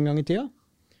 750 en gang i tida.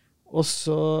 Og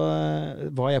så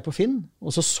var jeg på Finn,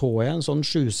 og så jeg en sånn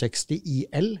 760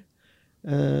 IL,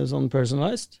 sånn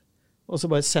personalized. Og så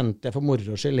bare sendte jeg for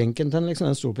moro skyld linken til den, liksom,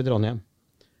 den sto opp i Trondheim.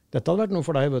 Dette hadde vært noe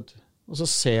for deg, vet du. Og så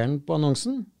ser han på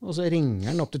annonsen, og så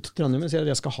ringer han opp til Trondheim og sier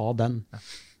at jeg skal ha den.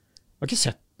 Jeg har ikke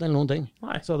sett den eller noen ting.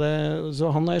 Så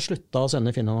han har jeg sluttet å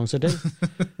sende Finn-annonser til.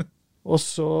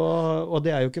 Og det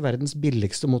er jo ikke verdens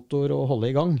billigste motor å holde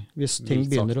i gang, hvis ting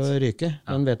begynner å ryke,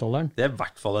 den vedholderen. Det er i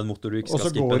hvert fall en motor du ikke skal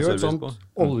skippe Og en service på. så går jo et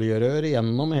sånt oljerør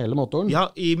gjennom hele motoren. Ja,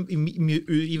 i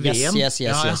veien. Yes.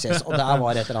 Og der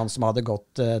var et eller annet som hadde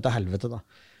gått til helvete da.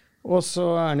 Og så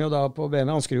er han jo da på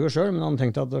BMW, han skrur jo selv, men han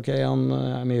tenkte at ok, han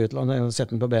er mye utland, han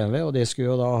setter den på BMW, og de skulle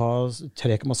jo da ha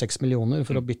 3,6 millioner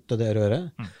for å bytte det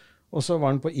røret. Og så var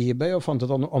han på eBay og fant ut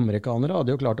at noen amerikanere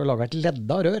hadde jo klart å lage et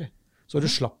ledda rør. Så du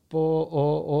slapp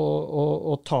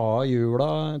å ta av hjula,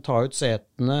 ta ut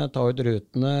setene, ta ut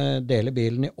rutene, dele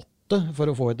bilen i 8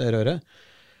 for å få ut det røret.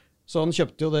 Så han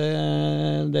kjøpte jo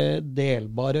det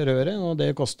delbare røret, og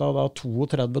det kostet da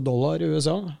 $32 i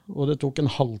USA, og det tok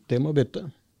en halvtime å bytte.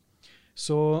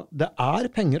 Så det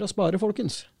penger å spare,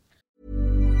 folkens.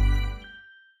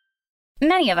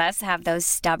 Many of us have those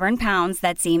stubborn pounds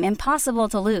that seem impossible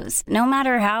to lose, no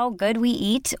matter how good we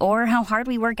eat or how hard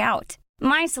we work out.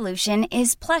 My solution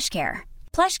is PlushCare.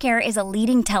 PlushCare is a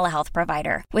leading telehealth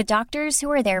provider with doctors who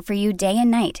are there for you day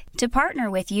and night to partner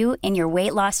with you in your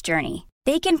weight loss journey.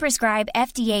 They can prescribe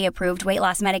FDA-approved weight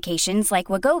loss medications like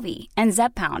Wegovy and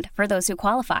Zepbound for those who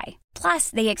qualify. Plus,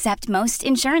 they accept most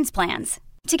insurance plans.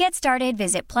 To get started,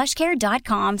 visit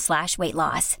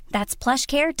plushcare.com/weightloss. That's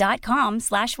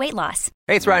plushcare.com/weightloss.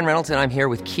 Hey, it's Ryan Reynolds, and I'm here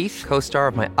with Keith, co-star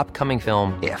of my upcoming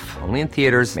film, If, only in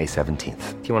theaters May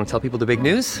 17th. Do you want to tell people the big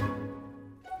news?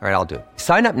 All right, I'll do it.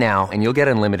 Sign up now and you'll get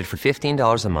unlimited for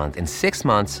 $15 a month and 6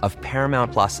 months of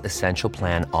Paramount Plus Essential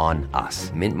Plan on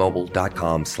us.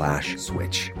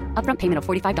 MintMobile.com/switch. Upfront payment of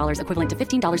 $45 equivalent to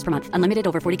 $15 per month. Unlimited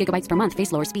over 40 gigabytes per month.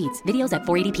 Face lower speeds. Videos at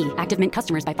 480p. Active Mint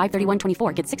customers by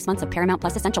 531.24 get 6 months of Paramount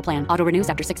Plus Essential Plan. Auto renews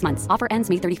after 6 months. Offer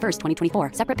ends May 31st, 2024.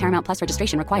 Separate Paramount Plus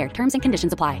registration required. Terms and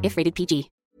conditions apply if rated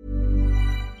PG.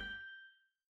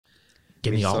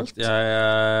 Genialt.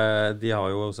 De har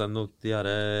jo også de her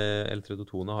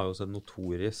L32-ene har jo også en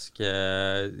notorisk,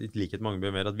 i likhet mange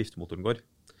blir mer, at viftemotoren går.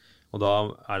 Og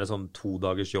da det sånn 2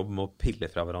 dagers jobb med å pille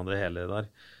fra hverandre hele det der.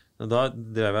 Da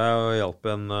drev jeg og hjalp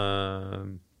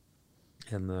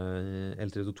en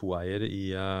L32-eier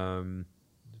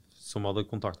som hadde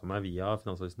kontaktet meg via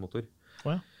Finansavisen-motor.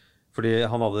 Ja. Fordi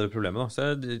han hadde det problemet da. Så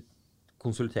jeg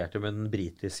konsulterte med den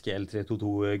britiske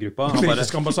L322-gruppa.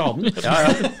 Britiske ambassaden? Ja.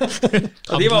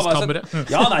 Og de var bare sånn,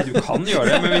 ja, nei, du kan gjøre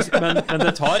det, men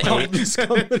det tar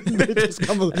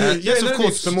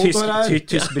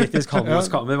Tysk-britisk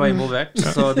handelskammer var involvert,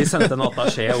 så de sendte en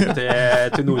attaché opp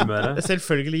til Nordmøre.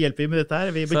 Selvfølgelig hjelper vi med dette her.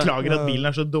 Vi beklager at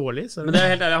bilen så dårlig. Så. Men det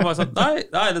helt ærlig, han bare sånn,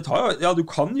 nei, det tar jo, ja, du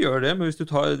kan gjøre det, men hvis du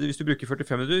bruker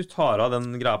 45 minutter, du tar av den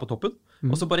greia på toppen,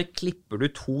 og så bare klipper du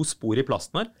 2 spor i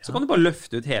plasten her, så kan du bare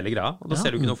løfte ut hele greia, og da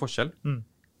ser du ikke noe forskjell.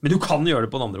 Men du kan gjøre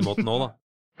det på den andre måten også, da.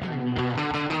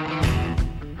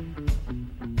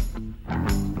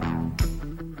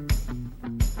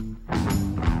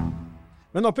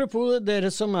 Men apropos dere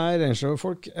som Range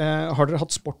Rover-folk, har dere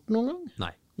hatt sport noen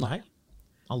gang? Nei,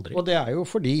 aldri. Og det jo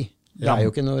fordi det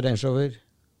jo ikke noe Range Rover.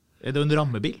 Det jo en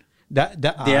rammebil. Det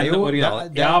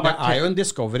jo en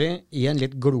Discovery i en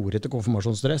litt glorete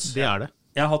konfirmasjonsdress. Det det.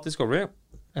 Jeg har hatt Discovery.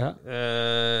 Ja.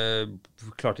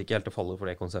 Klarte ikke helt å falle for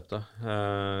det konseptet.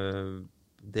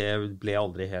 Det ble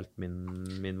aldri helt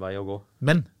min vei å gå.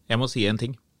 Men jeg må si en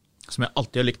ting som jeg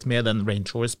alltid har likt med den Range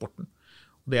Rover-sporten.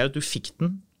 Og det at du fikk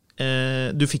den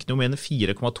med en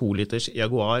 4,2 liters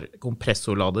Jaguar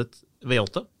kompressorladet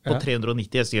V8 på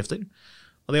 390 hestekrefter.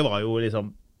 Og det var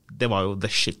jo the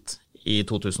shit i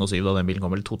 2007 da den bilen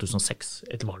kom, eller 2006.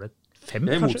 Eller var det 5,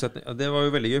 kanskje? Det var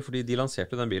jo veldig gøy, fordi de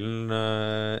lanserte den bilen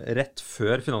rett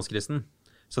før finanskrisen.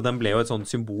 Så den ble jo et sånt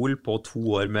symbol på 2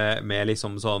 år med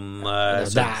liksom sånn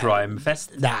subprime-fest.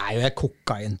 Det jo et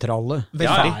kokaintralle.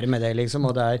 Ferdig med det, liksom.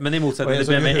 Og men i motsetning til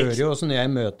BMW X. Du hører jo også når jeg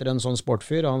møter en sånn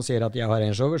sportfyr, og han sier at jeg har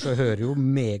Range Rover, så hører jo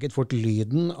meget fort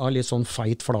lyden av litt sånn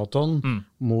feit flathånd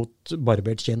mot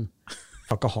barbert kinn.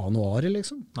 Kan ikke ha noe av det,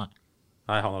 liksom. Nei,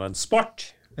 han har en sport.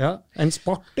 Ja, en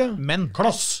sport, ja. Men,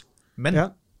 kloss! Men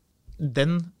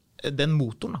den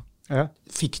motoren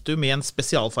fikk du med en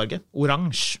spesialfarge,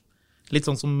 oransje. Litt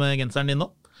sånn som genseren din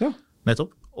nå. Ja.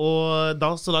 Nettopp. Og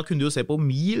så da kunne du jo se på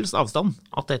mils avstand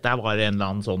at dette var en eller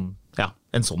annen sånn,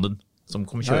 en sånn som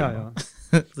kom kjørende.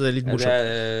 Så det litt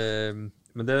morsomt.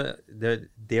 Men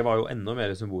det var jo enda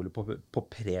mer symboler på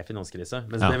pre-finanskrise.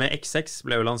 Mens BMW X6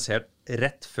 ble jo lansert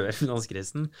rett før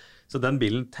finanskrisen. Så den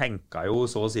bilen tenka jo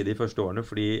så å si de første årene,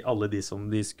 fordi alle de som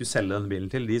de skulle selge den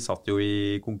bilen til, de satt jo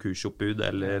i konkursoppbud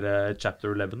eller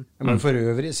Chapter 11. Men for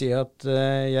øvrig si at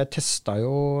jeg testet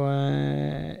jo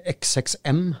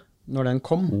X6M når den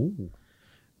kom.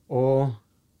 Og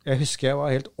jeg husker jeg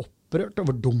var helt opprørt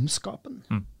over dumskapen.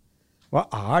 Hva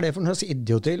det for noe slags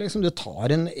idioti, liksom? Du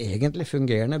tar en egentlig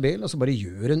fungerende bil, og så bare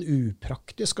gjør en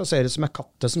upraktisk, og ser ut som en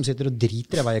katte som sitter og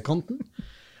driter i veikanten.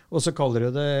 Og så kaller du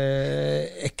det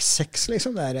X6,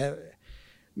 liksom. Det en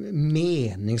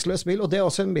meningsløs bil, og det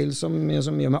også en bil som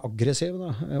gjør meg aggressiv,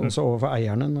 da. Også overfor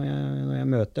eierne. Når jeg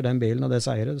møter den bilen og det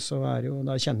eiere, så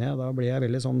da kjenner jeg, da blir jeg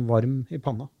veldig sånn varm i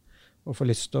panna, og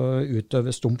får lyst til å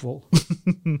utøve stump vold.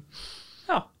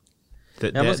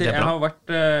 Jeg må si, jeg har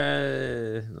vært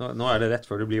nå det rett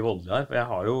før det blir voldelig her, for jeg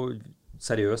har jo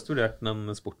seriøst vurdert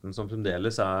den sporten som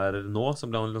fremdeles nå,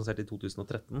 som ble lansert i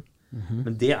 2013.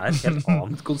 Men det et helt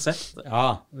annet konsept.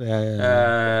 Ja,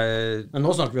 men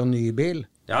nå snakker vi om ny bil.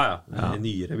 Ja.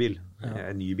 Nyere bil.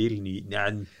 Ny bil,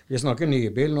 Vi snakker ny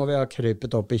bil når vi har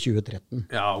krypet opp i 2013.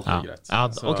 Ja, ok, greit. Ja,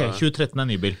 ok, 2013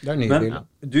 ny bil. Det ny Men bil.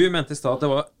 du mente i stad at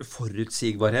det var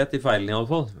forutsigbarhet i feilen i alle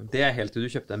fall. Det helt til du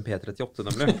kjøpte en P38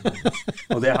 nemlig.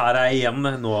 Og det her igjen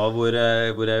nå hvor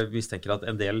jeg mistenker at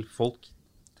en del folk,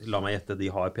 la meg gjette, de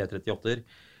har P38-er,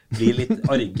 blir litt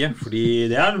arge, fordi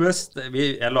det det best.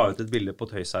 Jeg la ut et bilde på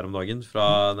Tøys her om dagen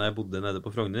fra når jeg bodde nede på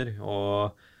Frogner,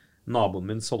 og naboen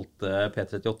min solgte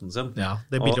P38-en sin. Ja,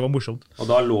 det bildet var morsomt. Og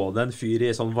da lå det en fyr i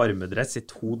sånn varmedress i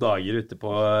 2 dager ute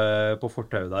på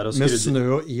fortauet der. Og med snø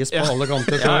og is på alle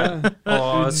kanter.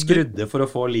 og skrudde for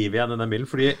å få liv igjen i den bilen.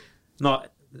 Fordi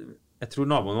jeg tror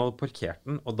naboen hadde parkert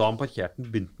den, og da han parkerte den,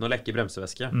 begynte den å lekke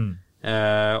bremsevæske.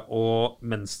 Og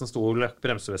mens den stod og lekk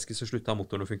bremsevæske, så sluttet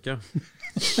motoren å funke.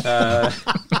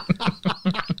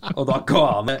 Og da ga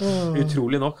han det,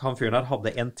 utrolig nok, han fyren her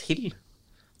hadde en til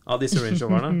av disse Range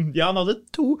Roverne. Ja, han hadde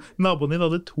 2. Naboen din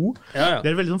hadde 2. Ja.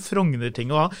 Det veldig sånn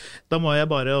Frogner-ting å ha. Da må jeg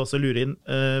bare også lure inn,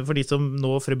 for de som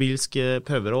nå frebilsk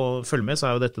prøver å følge med, så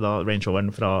jo dette da Range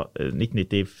Roveren fra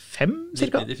 1995,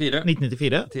 cirka?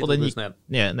 1994. Og den gikk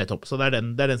nettopp. Så det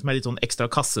den som litt sånn ekstra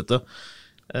kassete.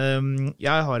 Vi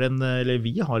har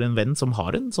en venn som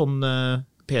har en sånn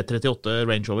P38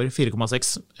 Range Rover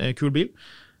 4,6 kul bil.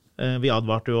 Vi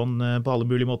advarte jo han på alle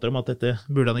mulige måter om at dette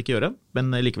burde han ikke gjøre,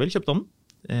 men likevel kjøpte han den.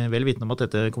 Vel vitende om at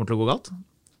dette kommer til å gå galt.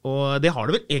 Og det har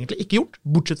det vel egentlig ikke gjort,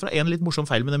 bortsett fra en litt morsom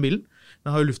feil med den bilen.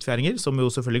 Den har jo luftfjæringer, som jo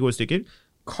selvfølgelig går i stykker.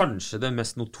 Kanskje det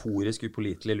mest notorisk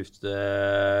upålitelige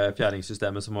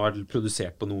luftfjæringssystemet som har vært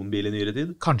produsert på noen bil i nyere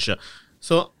tid. Kanskje.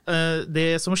 Så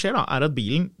det som skjer da, at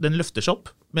bilen, den løfter seg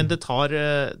opp, men det tar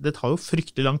jo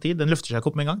fryktelig lang tid. Den løfter seg ikke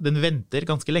opp med en gang. Den venter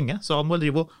ganske lenge, så han må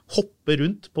drive og hoppe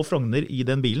rundt på Frogner i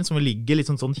den bilen, som ligger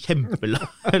liksom sånn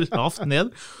kjempelavt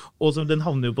ned, og så den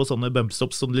havner jo på sånne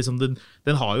bumpstops, som liksom den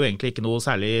har jo egentlig ikke noe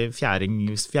særlig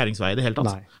fjæringsvei i det hele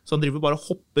tatt. Nei. Så han driver bare og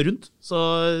hopper rundt. Så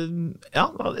ja,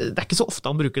 det ikke så ofte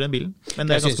han bruker den bilen.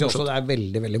 Men det Jeg synes jo også morsomt. det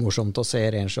veldig, veldig morsomt å se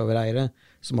Range Rover-eiere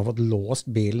som har fått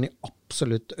låst bilen i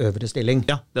absolutt øvre stilling.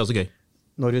 Ja, det også gøy.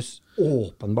 Når du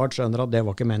åpenbart skjønner at det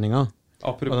var ikke meningen.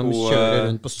 Apropos, Og de kjører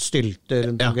rundt på stylter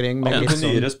rundt omkring. Med apropos litt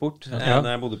sånn- nyere sport. Når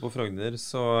jeg bodde på Frogner,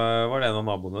 så var det en av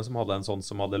naboene som hadde en sånn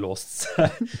som hadde låst seg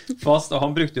fast, og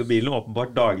han brukte jo bilen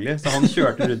åpenbart daglig, så han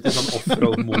kjørte rundt i sånn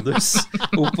offroad-modus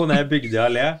opp og ned Bygdøy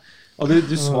allé. Og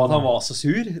du så at han var så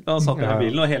sur da han satt i den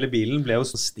bilen, og hele bilen ble jo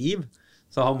så stiv.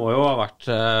 Så han må jo ha vært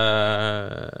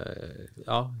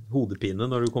hodepine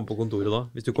når du kom på kontoret da,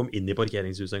 hvis du kom inn i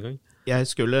parkeringshuset en gang. Jeg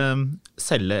skulle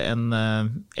selge en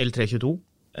L322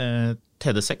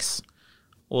 TD6,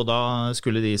 og da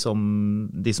skulle de som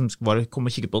kom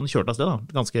og kikket på den, kjørte av sted da,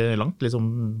 ganske langt, liksom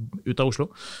ut av Oslo.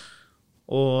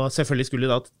 Og selvfølgelig skulle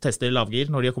de da teste lavgir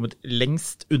når de har kommet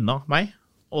lengst unna meg,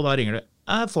 og da ringer det,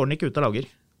 jeg får den ikke ut av lavgir.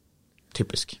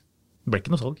 Typisk. Det ble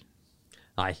ikke noe salg.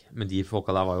 Nei, men de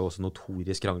folka der var jo også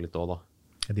notorisk kranglet også da.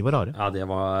 Ja, de var rare. Ja,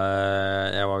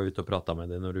 jeg var ute og pratet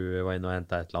med dem når du var inne og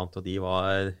hentet et eller annet, og de var...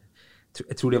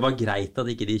 Jeg tror det var greit at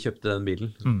ikke de kjøpte den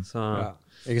bilen. Så... Ja,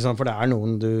 ikke sant? For det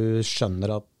noen du skjønner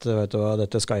at vet du hva,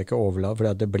 dette skal jeg ikke overla,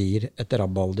 fordi at det blir et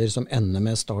rabalder som ender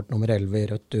med start nummer 11 i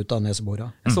rødt ut av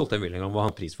nesebora. Jeg solgte en bil en gang hvor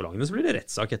han prisforlangende, så blir det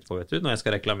rettssak etterpå, vet du, når jeg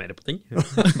skal reklamere på ting.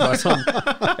 Bare sånn,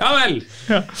 ja vel!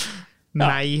 Ja.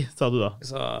 Nei, sa du da.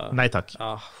 Så, Nei takk.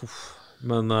 Ja,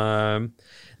 men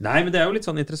nei, men det jo litt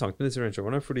sånn interessant med disse Range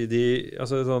Roverne, fordi de,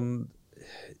 altså sånn,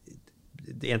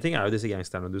 en ting jo disse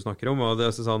gangsterne du snakker om, og det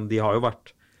sånn, de har jo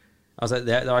vært, altså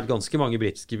det har vært ganske mange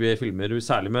britiske filmer,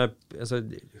 særlig med, altså,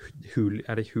 det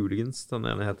Hooligans, den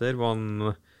ene heter, hvor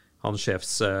han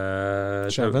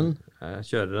sjefs-sjefen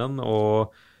kjører den,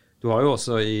 og du har jo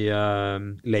også i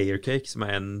Layer Cake, som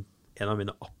en av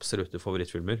mine absolutte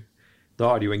favorittfilmer.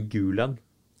 Da det jo en gul en,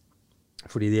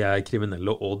 fordi de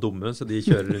kriminelle og dumme, så de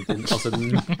kjører rundt i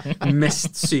den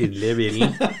mest synlige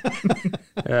bilen.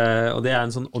 Og det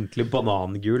en sånn ordentlig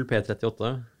banangul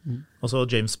P38. Og så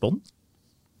James Bond.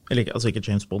 Eller altså ikke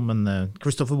James Bond, men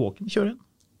Christopher Walken kjører den.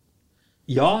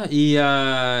 Ja, i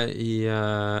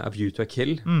A View to a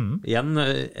Kill. Igjen,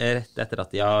 rett etter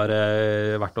at de har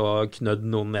vært og knødd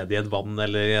noen ned i et vann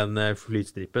eller i en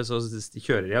flytstripe, så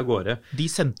kjører de av gårde. De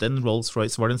sendte en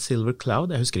Rolls-Royce, var det en Silver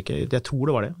Cloud? Jeg husker ikke, jeg tror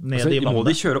det var det. Altså, må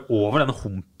de kjøre over denne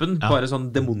humpen, bare sånn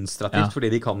demonstrativt,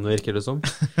 fordi de kan, virker det som.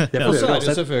 Og så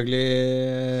det selvfølgelig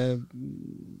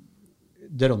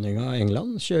dronninga av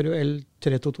England kjører jo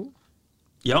L322.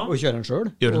 Ja. Og kjører den selv.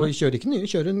 Og kjører ikke nye,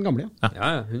 kjører den gamle.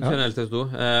 Ja, hun kjører LT2.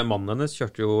 Mannen hennes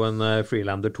kjørte jo en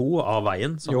Freelander 2 av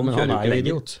veien. Så jo, men han er jo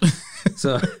idiot.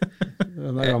 Så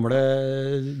den gamle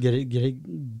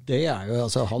det er jo,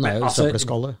 altså, han er jo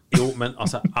søppelskalle. Jo, men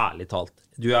altså, ærlig talt,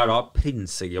 du er da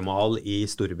prinsegemal i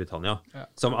Storbritannia.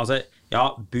 Som, altså, ja,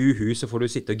 buhu, så får du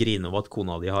sitte og grine over at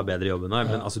kona di har bedre jobb enn deg,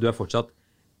 men altså, du er fortsatt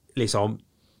liksom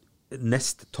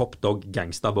nest top dog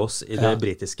gangsta boss i det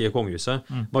britiske kongehuset.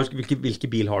 Hvilke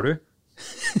bil har du?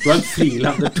 Du har en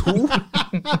Freelander 2.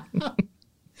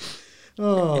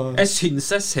 Jeg synes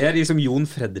jeg ser liksom Jon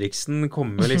Fredriksen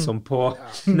komme liksom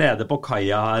nede på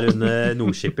kaia her under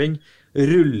Nordshipping,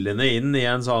 rullende inn i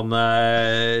en sånn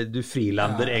du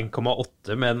Freelander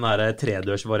 1,8 med den her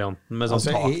tredørsvarianten med sånn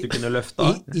tak du kunne løfte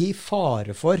av. I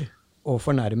fare for å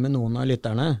fornærme noen av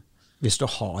lytterne, hvis du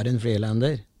har en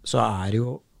Freelander, så er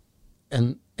jo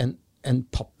en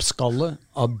pappskalle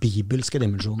av bibelske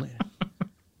dimensjoner.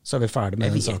 Så er vi ferdig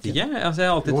med den saken. Jeg vet ikke. Altså, jeg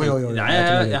har alltid tenkt,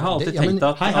 jeg har alltid tenkt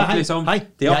at liksom,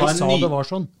 jeg sa det var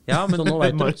sånn. Ja, men så nå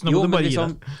vet du. Jo, men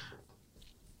liksom,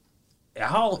 jeg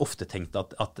har ofte tenkt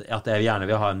at jeg gjerne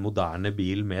vil ha en moderne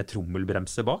bil med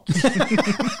trommelbremse bak.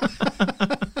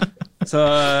 Så,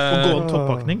 og gå en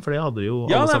toppakning, for det hadde jo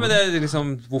alle sammen. Men det er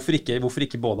liksom, hvorfor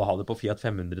ikke både ha det på Fiat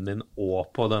 500 din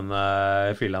og på denne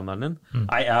Freelanderen din?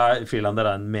 Nei, Freelander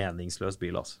er en meningsløs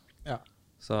bil, altså. Ja.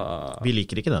 Så, vi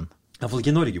liker ikke den. I hvert fall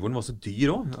ikke i Norge, hvor den var så dyr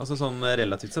også. Altså sånn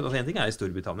relativt sett. Altså en ting er i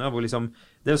Storbritannia, hvor liksom,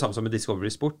 det er jo samme som med Discovery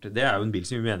Sport. Det er jo en bil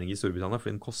som gir mening i Storbritannia,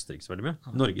 fordi den koster ikke så veldig mye.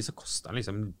 I Norge så koster den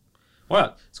liksom,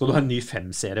 skal du ha en ny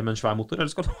 5-serie med en svær motor,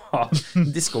 eller skal du ha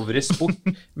Discovery Sport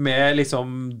med liksom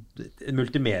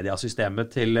multimediasystemet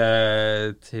til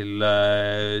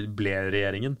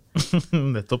Blair-regjeringen?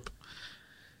 Nettopp.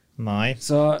 Nei.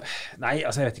 Altså jeg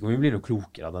vet ikke om vi blir noe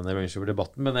klokere av denne Range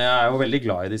Rover-debatten, men jeg er jo veldig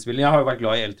glad i disse bilene. Jeg har jo vært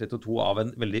glad i L32 av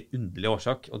en veldig underlig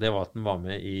årsak, og det var at den var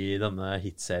med i denne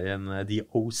hitserien The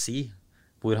OC,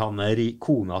 hvor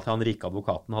kona til han rike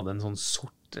advokaten hadde en sånn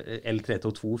sort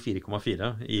L322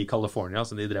 4,4 i California,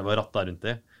 som de drev og rattet rundt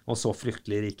i, og så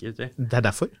fryktelig rike ut i. Det er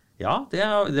derfor? Ja, det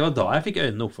var da jeg fikk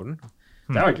øynene opp for den.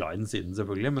 Jeg var glad i den siden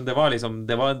selvfølgelig, men det var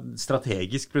en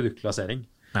strategisk produktplassering.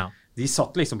 Ja. De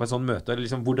satt liksom på et sånt møte,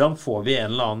 liksom, hvordan får vi en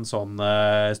eller annen sånn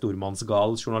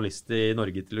stormannsgal journalist i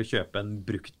Norge til å kjøpe en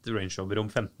brukt Range Rover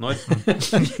om 15 år?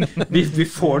 vi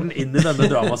får den inn i denne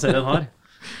dramaserien her.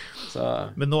 Så.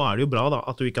 Men nå er det jo bra da,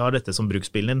 at du ikke har dette som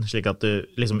bruksbilen din, slik at du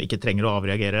liksom ikke trenger å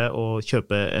avreagere og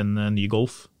kjøpe en ny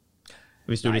Golf,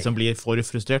 hvis du liksom blir for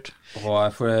frustrert.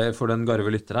 Og for den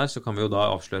garve lytter her, så kan vi jo da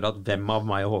avsløre at hvem av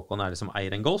meg og Håkon er det som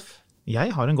eier en Golf?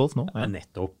 Jeg har en Golf nå. Ja.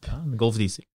 Nettopp. Ja, en Golf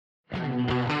diesel.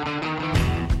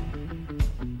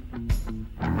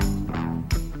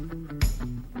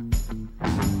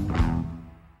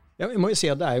 Ja, vi må jo si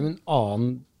at det er jo en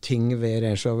annen ting ved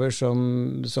Range Rover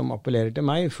som appellerer til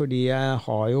meg, fordi jeg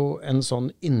har jo en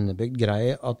sånn innebygd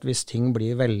greie at hvis ting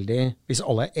blir hvis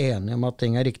alle er enige om at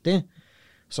ting er riktig,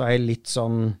 så er jeg litt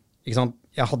sånn, ikke sant,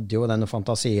 jeg hadde jo denne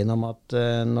fantasien om at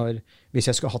hvis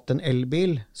jeg skulle hatt en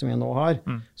elbil, som jeg nå har,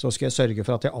 så skulle jeg sørge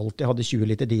for at jeg alltid hadde 20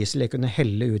 liter diesel, jeg kunne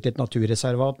helle ut i et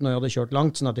naturreservat når jeg hadde kjørt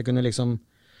langt, sånn at jeg kunne liksom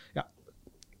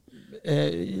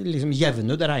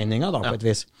jevne ut regninga da, på et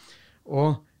vis. Og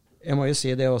jeg må jo si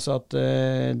det også at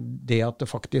det at det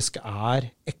faktisk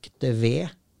er ekte ved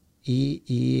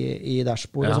i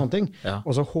dashbord og sånne ting,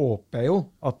 og så håper jeg jo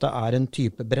at det er en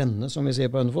type brenne, som vi sier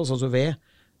på Hønefoss, altså ved,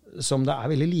 som det er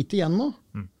veldig lite igjen nå.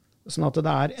 Sånn at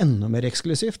det er enda mer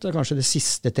eksklusivt. Det er kanskje det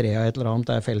siste treet av et eller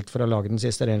annet er felt for å lage den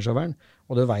siste Range Roveren.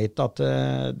 Og du vet at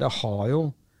det har jo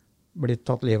blitt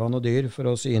tatt liv av noe dyr for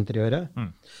å sy interiøret.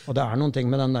 Og det er noen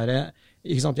ting med den der,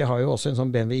 ikke sant, jeg har jo også en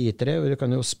sånn BMW i3, og du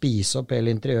kan jo spise opp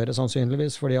hele interiøret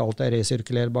sannsynligvis, fordi alt er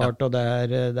resirkulerbart, og det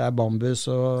er bambus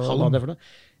og hva det er for noe.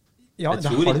 Ja, jeg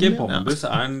tror ikke bambus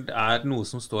er noe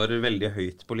som står veldig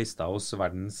høyt på lista hos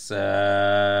verdens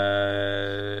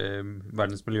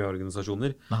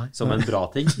miljøorganisasjoner som en bra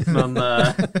ting, men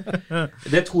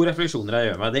det er to refleksjoner jeg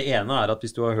gjør meg. Det ene er at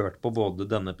hvis du har hørt på både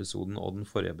denne episoden og den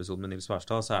forrige episoden med Nils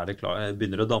Wærstad, så er det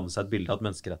begynner å danne seg et bilde at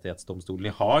menneskerettighetsdomstolen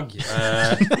i Haag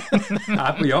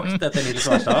er på jakt etter Nils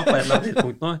Wærstad på et eller annet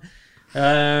tidspunkt nå.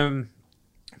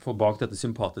 For bak dette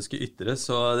sympatiske ytre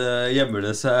så gjemmer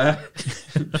det seg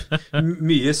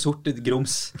mye sort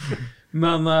grums.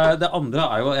 Men det andre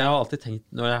er jo, jeg har alltid tenkt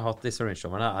når jeg har hatt disse Range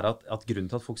Roverne, er at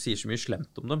grunnen til at folk sier så mye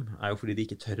slemt om dem, er jo fordi de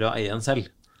ikke tør å eie en selv.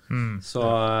 Så,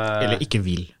 eller ikke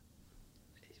vil.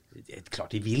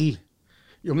 Klart de vil.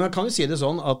 Jo, men jeg kan jo si det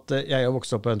sånn at jeg har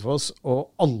vokst opp på Hønefoss,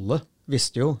 og alle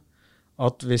visste jo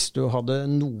at hvis du hadde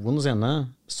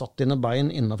noensinne satt dine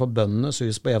bein innenfor bøndenes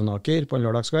hus på Jevnaker på en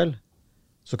lørdagskveld,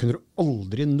 så kunne du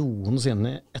aldri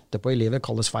noensinne etterpå i livet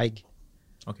kalles feig.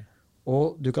 Ok.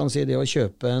 Og du kan si det å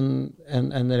kjøpe en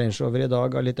Range Rover i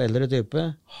dag av litt eldre type,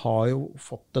 har jo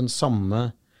fått det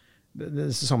samme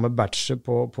batchet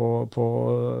på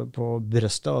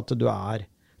brøstet, at du er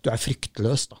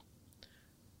fryktløs, da.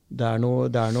 Det er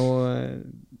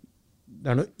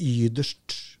noe yderst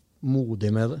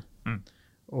modig med det.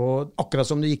 Og akkurat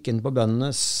som du gikk inn på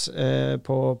bøndenes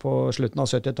på slutten av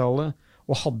 70-tallet,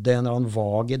 og hadde en eller annen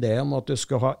vag idé om at du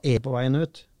skulle ha på veien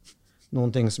ut,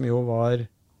 noen ting som jo var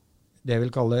det jeg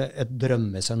vil kalle et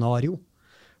drømmescenario.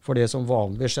 For det som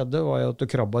vanligvis skjedde, var jo at du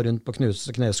krabba rundt på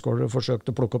knuste kneskåler og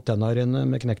forsøkte å plukke opp tennene dine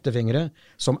med knekte fingre,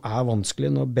 som er vanskelig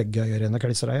når begge øyene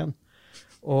klisser deg igjen.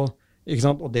 Og, ikke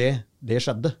sant? Og det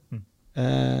skjedde.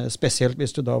 Spesielt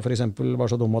hvis du da for eksempel var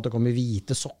så dum at det kom i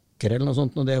hvite sokker eller noe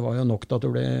sånt, og det var jo nok til at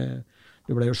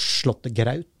du ble jo slått til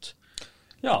graut.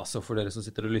 Ja, så for dere som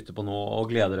sitter og lytter på nå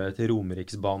og gleder dere til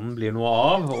Romeriksbanen blir noe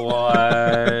av,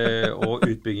 og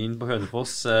utbyggingen på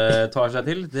Hønefoss tar seg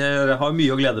til, dere har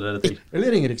mye å glede dere til.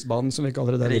 Eller Ringeriksbanen, som vi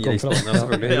kaller det der vi kom fra. Ja,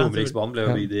 selvfølgelig. Romeriksbanen ble jo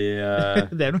bygd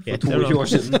for 22 år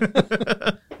siden.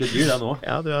 Det blir det nå.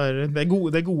 Ja, det er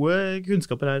gode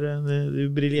kunnskaper her. Du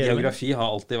briljerer. Geografi har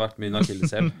alltid vært min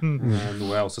akilleshæl.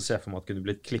 Noe jeg også ser for meg at kunne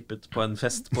blitt klippet på en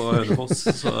fest på Hønefoss.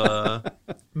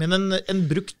 Men en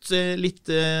brukt litt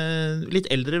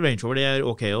eldre Range Rover, det er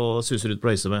ok å suse ut på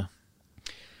løyse med?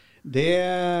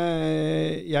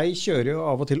 Jeg kjører jo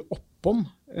av og til oppom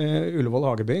Ullevål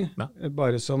Hageby,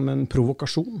 bare som en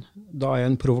provokasjon. Da er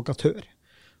jeg en provokatør.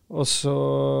 Og så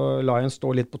la jeg den stå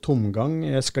litt på tomgang.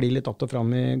 Jeg sklir litt att og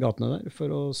fram i gatene der, for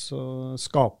å så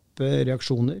skape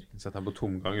reaksjoner. Sett deg på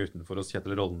tomgang utenfor hos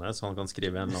Kjetil Rollnes, så han kan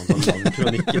skrive en eller annen lang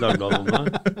kronikk i Dagbladet om det.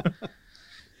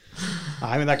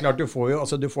 Nei, men det er klart, du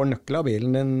får nøkkel av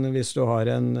bilen din hvis du har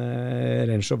en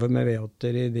Range Rover med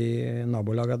V8-er i de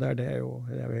nabolagene der. Det er jo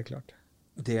helt klart.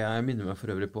 Det minner meg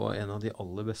for øvrig på en av de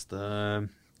aller beste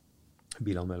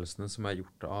bilanmeldelsene som er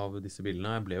gjort av disse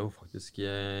bilene, ble jo faktisk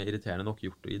irriterende nok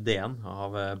gjort i DN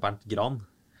av Bernt Gran,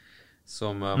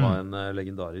 som var en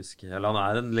legendarisk, eller han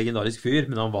er en legendarisk fyr,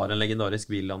 men han var en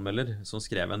legendarisk bilanmelder, som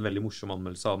skrev en veldig morsom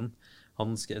anmeldelse av den.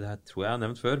 Han skrev, det tror jeg har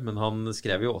nevnt før, men han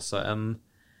skrev jo også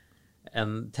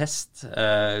en test,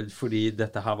 fordi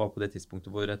dette her var på det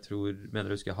tidspunktet hvor jeg mener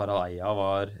å huske Harald Eia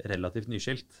var relativt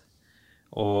nyskilt,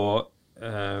 og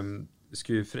var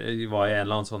i en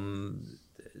eller annen sånn,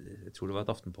 jeg tror det var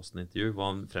et Aftenposten-intervju, hvor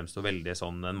han fremstod veldig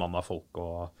sånn en mann av folk,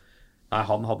 og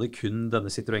han hadde kun denne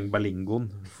Citroën Berlingoen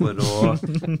for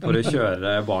å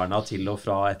kjøre barna til og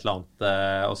fra et eller annet,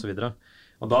 og så videre.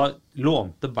 Og da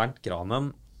lånte Bernt Granen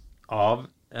av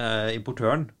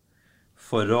importøren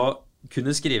for å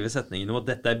kunne skrive setningen om at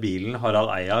dette er bilen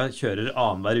Harald Eia kjører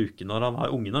annenhver uke når han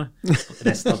har ungene.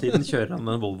 Resten av tiden kjører han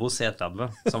en Volvo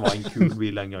C30, som var en kul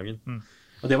bil den gangen.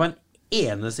 Og det var en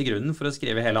eneste grunnen for å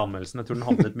skrive hele anmeldelsen. Jeg tror den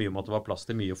handlet mye om at det var plass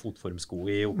til mye fotformsko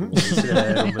i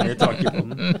oppmålingsrommet i taket på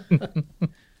den.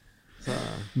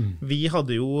 Vi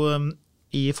hadde jo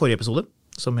i forrige episode,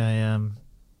 som jeg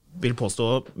vil påstå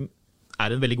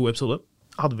er en veldig god episode,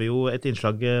 hadde vi jo et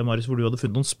innslag, Marius, hvor du hadde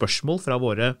funnet noen spørsmål fra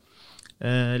våre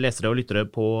lesere og lyttere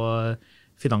på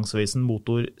Finansavisen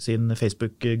Motor sin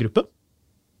Facebook-gruppe.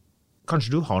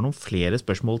 Kanskje du har noen flere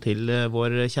spørsmål til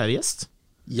vår kjære gjest?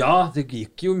 Ja, det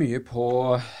gikk jo mye på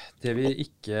det vi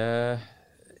ikke...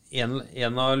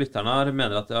 En av lytterne her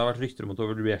mener at det har vært rykter om at du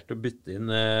har vurdert å bytte inn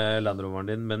Land Roveren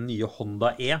din med den nye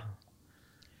Honda E.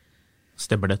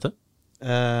 Stemmer dette?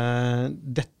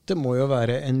 Dette må jo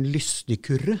være en lystig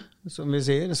kurre, som vi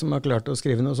sier, som har klart å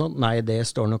skrive noe sånt. Nei, det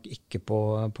står nok ikke på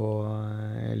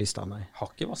lista, nei.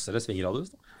 Har ikke vassere svingradius,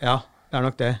 da? Ja, det er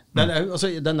nok det.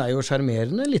 Den er jo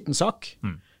skjermerende liten sak.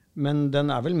 Men den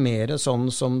er vel mer sånn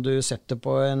som du setter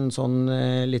på en sånn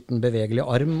liten bevegelig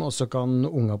arm, og så kan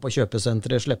unga på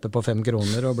kjøpesenteret slippe på 5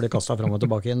 kroner og bli kastet fram og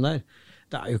tilbake inn der.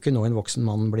 Det er jo ikke noe en voksen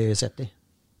mann blir sett i.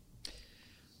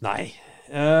 Nei.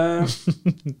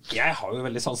 Jeg har jo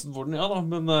veldig sansen for den, ja da,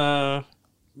 men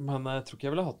jeg tror ikke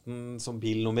jeg ville hatt den som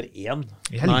bil nummer 1.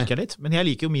 Jeg liker litt, men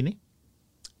jeg liker jo Mini.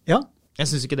 Ja.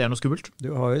 Jeg synes ikke det er noe skummelt.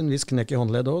 Du har jo en viss knekk i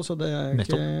håndledd også, så det er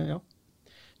ikke... Nettopp. Ja.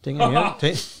 Ting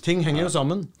henger jo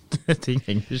sammen. Ting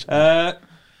henger sammen.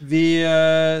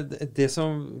 Det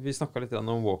som vi snakket litt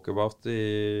om walkabout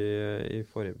i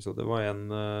forrige episode, var en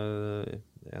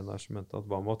der som mente at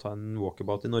hva med å ta en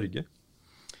walkabout i Norge?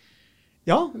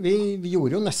 Ja, vi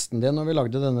gjorde jo nesten det når vi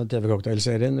lagde denne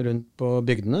TV-cocktailserien rundt på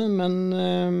bygdene,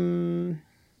 men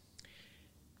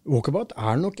walkabout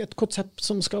er nok et konsept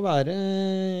som skal være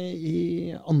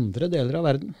i andre deler av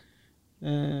verden,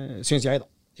 synes jeg da.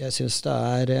 Jeg synes det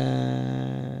er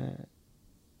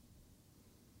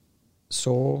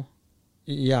så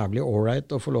jævlig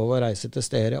ålreit å få lov å reise til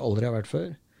steder jeg aldri har vært før,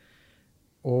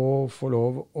 og få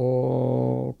lov å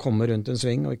komme rundt en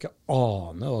sving og ikke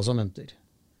ane hva som venter.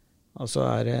 Altså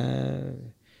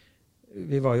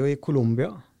vi var jo i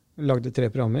Colombia, lagde 3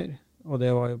 programmer, og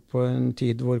det var jo på en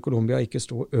tid hvor Colombia ikke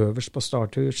sto øverst på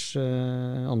Starturs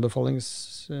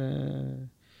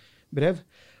anbefalingsbrev.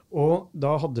 Og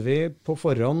da hadde vi på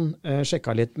forhånd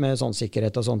sjekket litt med sånn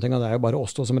sikkerhet og sånne ting, og det er jo bare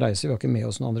oss 2 som reiser, vi har ikke med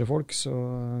oss noen andre folk, så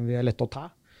vi er lette å ta.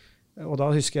 Og da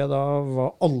husker jeg hva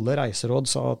alle reiseråd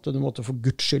sa, at du måtte for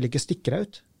Guds skyld ikke stikke deg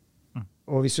ut.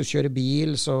 Og hvis du kjører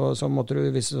bil, så måtte du,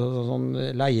 hvis sånn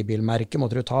leiebilmerke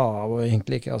måtte du ta av, og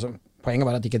egentlig ikke, altså, poenget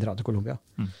var at ikke dra til Colombia.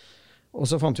 Og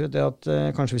så fant vi ut det at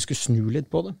kanskje vi skulle snu litt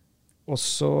på det, og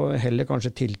så heller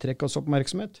kanskje tiltrekke oss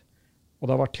oppmerksomhet. Og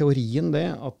da var teorien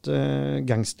det at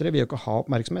gangstere vil jo ikke ha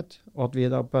oppmerksomhet, og at vi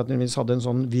da på et vis hadde en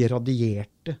sånn, vi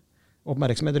radierte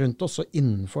oppmerksomhet rundt oss, og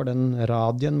innenfor den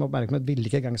radien med oppmerksomhet ville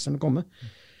ikke gangsterne komme.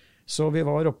 Så vi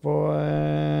var oppe på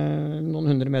noen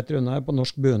 100 meter unna her på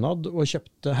norsk bunad og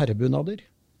kjøpte herrebunader,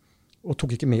 og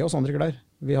tok ikke med oss andre klær.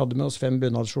 Vi hadde med oss 5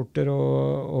 bunadskjorter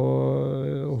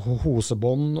og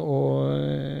hosebånd og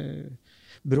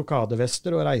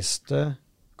brokadevester og reiste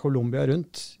Colombia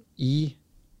rundt i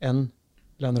en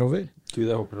Land Rover. Gud,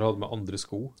 jeg håper du hadde med andre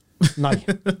sko. Nei.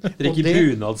 Dere ikke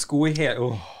bunadsko i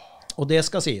hele... Og det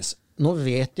skal sies. Nå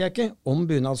vet jeg ikke om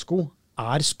bunadsko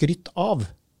er skrytt av,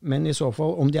 men i så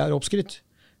fall om de er oppskrytt.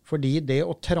 Fordi det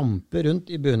å trampe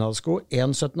rundt i bunadsko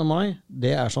 17. mai,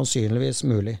 det er sannsynligvis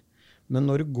mulig. Men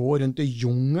når du går rundt i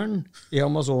jungelen i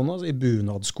Amazonas i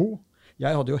bunadsko,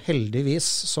 jeg hadde jo heldigvis,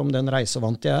 som den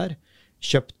reisevant jeg er,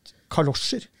 kjøpt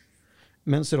kalosjer,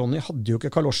 mens Ronny hadde jo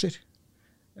ikke kalosjer.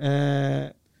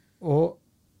 Og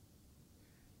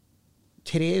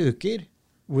 3 uker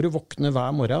hvor du våkner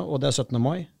hver morgen, og det er 17.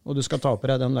 mai, og du skal ta på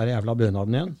deg den der jævla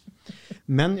bunaden igjen.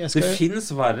 Men jeg skal... Det finnes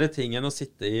verre ting enn å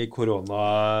sitte i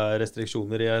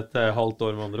koronarestriksjoner i et halvt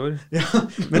år, med andre ord. Ja,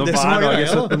 men det som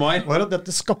var at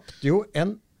dette skapte jo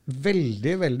en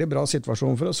veldig, veldig bra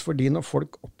situasjon for oss, fordi når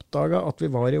folk oppdaget at vi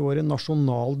var i våre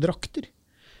nasjonaldrakter,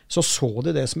 så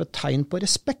de det som et tegn på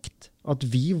respekt, at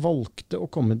vi valgte å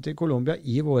komme til Colombia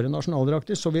i våre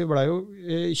nasjonaldrakter, så vi ble jo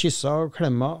kyssa og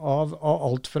klemma av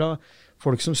alt fra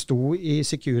folk som sto i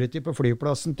security på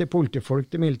flyplassen, til politifolk,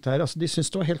 til militære. Altså, de syntes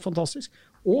det var helt fantastisk.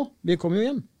 Og vi kom jo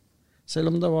hjem, selv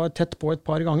om det var tett på et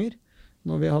par ganger,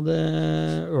 når vi hadde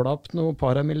øla opp noen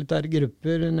paramilitære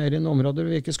grupper nede i en område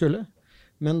vi ikke skulle.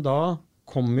 Men da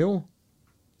kom jo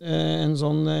en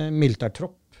sånn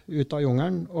militærtropp ut av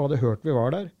jungelen, og hadde hørt vi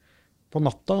var der på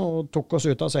natta, og tok oss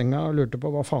ut av senga og lurte på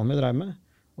hva faen vi drev med.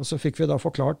 Og så fikk vi da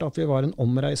forklart at vi var en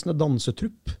omreisende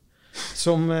dansetrupp,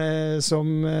 som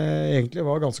egentlig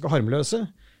var ganske harmløse,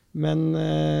 men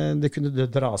det kunne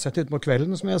dra seg til ut mot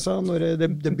kvelden, som jeg sa, når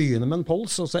det begynner med en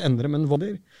pols, og så ender det med en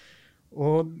vodder.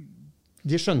 Og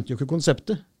de skjønte jo ikke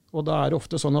konseptet, og da er det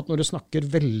ofte sånn at når du snakker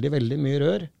veldig, veldig mye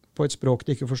rør på et språk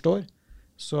de ikke forstår,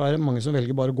 så er det mange som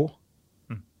velger bare å gå.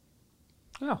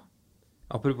 Ja.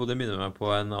 Apropos, det minner meg på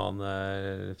en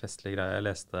annen festlig greie.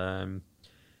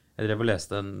 Jeg drev og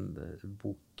leste en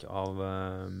bok av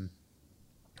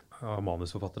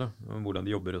manusforfattere, om hvordan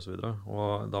de jobber og så videre.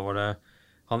 Og da var det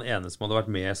han ene som hadde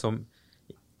vært med som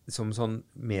sånn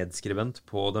medskribent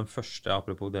på den første,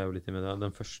 apropos det er jo litt i media,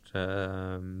 den første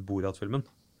Borat-filmen.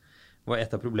 Og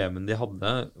et av problemene de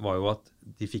hadde var jo at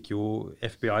de fikk jo,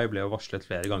 FBI ble jo varslet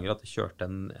flere ganger at de kjørte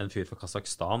en fyr fra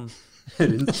Kazakhstan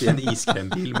rundt i en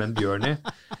iskrembil med en bjørn i.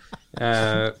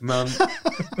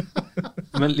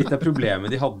 Men litt av problemet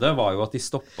de hadde var jo at de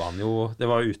stoppet han jo, det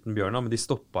var jo uten bjørna, men de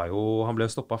stoppet jo, han ble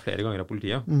jo stoppet flere ganger av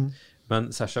politiet. Men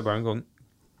Sacha Baron Cohen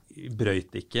brøt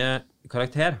ikke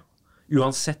karakter.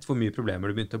 Uansett hvor mye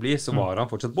problemer det begynte å bli, så var han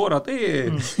fortsatt Borat i!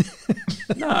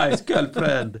 Nice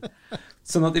girlfriend!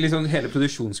 Sånn at liksom, hele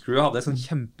produksjonscrewet hadde et sånn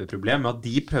kjempeproblem med at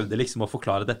de prøvde liksom å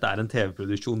forklare at dette er en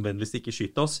TV-produksjon, vennligst ikke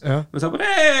skyt oss. Ja. Men så bare,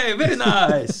 hey, very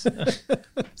nice!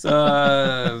 Så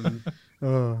nei,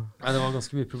 det var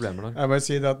ganske mye problemer der. Jeg må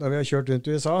si det at når vi har kjørt rundt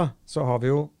i USA, så har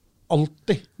vi jo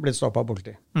alltid blitt stoppet av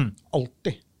politi.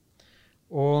 Alltid.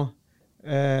 Og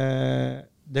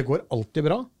det går alltid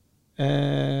bra.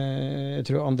 Jeg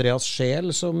tror Andreas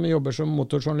Scheel, som jobber som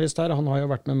motorjournalist her, han har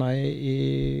jo vært med meg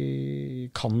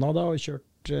i Canada og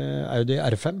kjørt Audi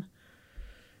R5.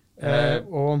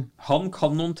 Og han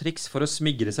kan noen triks for å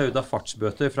smigre seg ut av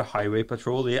fartsbøter fra Highway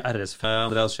Patrol i RSF.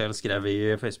 Andreas Scheel skrev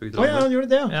i Facebook. Ja, han gjorde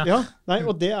det, ja. Nei,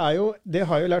 og det har jeg jo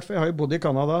lært, for jeg har jo bodd i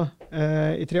Canada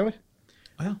i 3 år.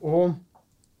 Og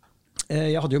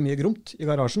jeg hadde jo mye gromt i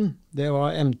garasjen. Det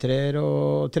var M3-er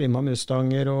og trimma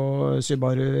Mustanger og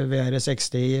Subaru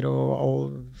VR60-er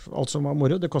og alt som var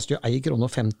moro. Det kostet jo 1,50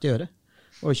 kroner.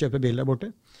 og kjøpe bil der borte.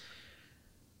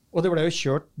 Og det ble jo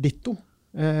kjørt ditto.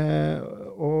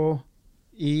 Og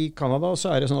i Canada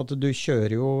så det sånn at du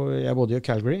kjører jo, jeg bodde jo i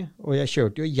Calgary, og jeg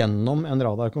kjørte jo gjennom en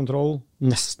radarkontroll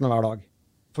nesten hver dag.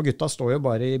 For gutta står jo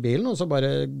bare i bilen, og så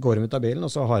bare går de ut av bilen,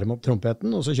 og så har de opp trompeten,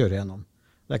 og så kjører de gjennom.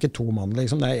 Det ikke 2 mann,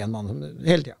 liksom, det en mann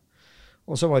hele tiden.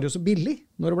 Og så var det jo så billig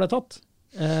når det ble tatt.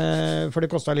 For det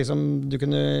kostet liksom, du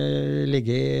kunne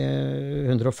ligge i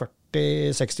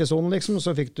 140-60-sonen liksom,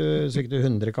 så fikk du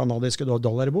 100 kanadiske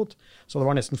dollar i bot. Så det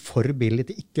var nesten for billig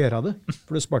til ikke å gjøre det,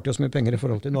 for du sparte jo så mye penger i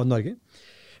forhold til Norge.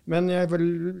 Men jeg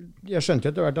skjønte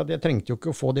jo etter hvert at jeg trengte jo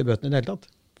ikke å få de bøtene i det hele tatt,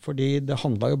 fordi det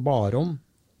handlet jo bare om,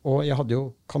 og jeg hadde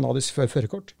jo kanadisk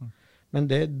førerkort, men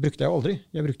det brukte jeg jo aldri.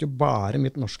 Jeg brukte jo bare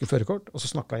mitt norske førerkort, og så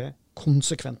snakket jeg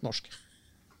konsekvent norsk.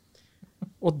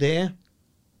 Og det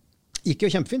gikk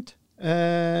jo kjempefint.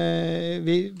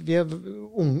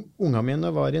 Unga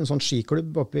mine var i en sånn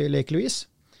skiklubb oppe i Lake Louise,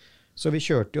 så vi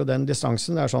kjørte jo den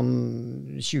distansen, det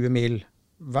sånn 20 mil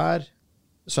hver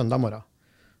søndag morgen.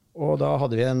 Og da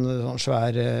hadde vi en sånn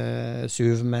svær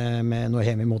SUV med noe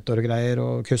hemi-motor og greier,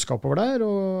 og kuska oppover der,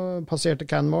 og passerte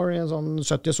Canmore i en sånn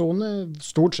 70-zone,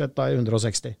 stort sett da i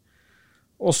 160.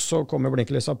 Og så kommer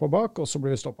blinkelysa på bak, og så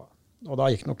blir vi stoppet. Og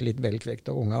da gikk nok litt vel kvekt,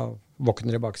 og unga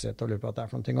våkner i baksetet og lurer på at det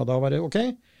for noen ting. Og da var det, ok,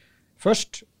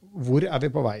 først, hvor vi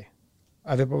på vei?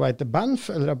 Vi på vei til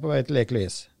Banff, eller vi på vei til Lake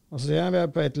Louise? Og så sier jeg,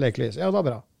 vi på vei til Lake Louise. Ja, det var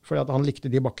bra, for han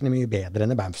likte de bakkene mye bedre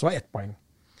enn i Banff, så var 1 poeng.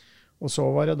 Og så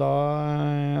var det da,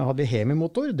 hadde vi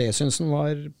hemi-motor, det synes han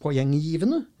var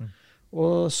poenggivende.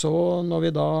 Og så når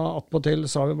vi da attpåtil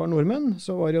sa vi var nordmenn,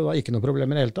 så var det jo da ikke noe problem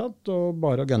i det hele tatt, og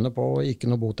bare å gønne på, og ikke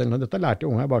noe bot eller noe. Dette lærte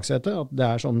jo unga i baksetet, at det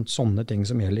sånne ting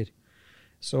som gjelder.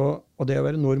 Så, og det å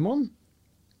være nordmann,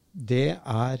 det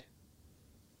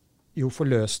jo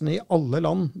forløsende i alle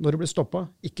land når det blir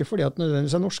stoppet. Ikke fordi at det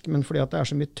nødvendigvis norsk, men fordi at det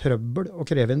så mye trøbbel å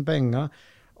kreve inn penger,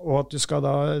 og at du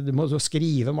må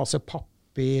skrive masse papirer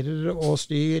og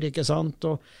styr, ikke sant?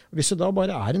 Og hvis du da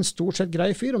bare en stort sett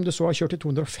grei fyr, om du så har kjørt i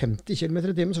 250 km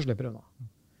i timen, så slipper du unna.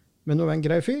 Men nå en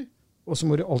grei fyr, og så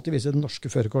må du alltid vise det norske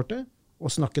førerkortet, og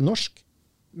snakke norsk,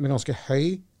 med ganske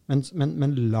høy,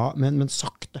 men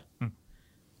sakte.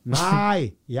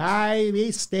 Nei, jeg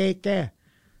visste ikke.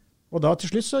 Og da til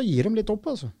slutt så gir de litt opp,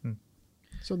 altså.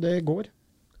 Så det går.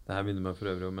 Det her minner meg for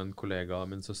øvrig om en kollega av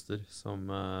min søster, som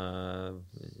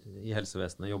i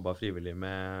helsevesenet jobbet frivillig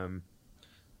med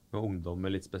ungdom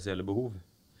med litt spesielle behov.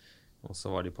 Og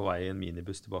så var de på vei i en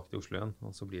minibuss tilbake til Oslo igjen,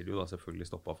 og så blir de jo da selvfølgelig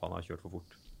stoppet, for han har kjørt for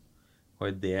fort. Og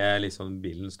i det liksom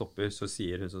bilen stopper, så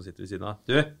sier hun som sitter ved siden av,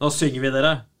 du, nå synger vi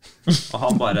dere! Og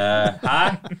han bare,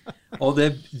 hæ? Og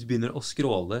det begynner å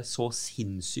skråle så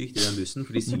sinnssykt i den bussen,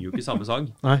 for de synger jo ikke samme sang.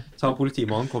 Nei. Så han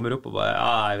politimannen kommer opp og bare,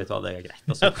 ja, jeg vet hva, det greit.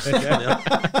 Altså.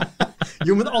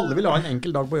 Jo, men alle vil ha en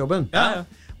enkel dag på jobben. Ja, ja.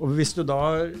 Og hvis du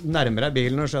da nærmer deg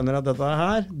bilen og skjønner at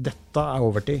dette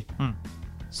overtid,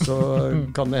 så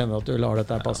kan det hende at du lar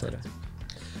dette passere.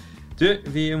 Du,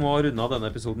 vi må runde av denne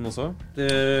episoden også.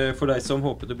 For deg som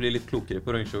håper du blir litt klokere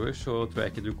på Range Rover, så tror jeg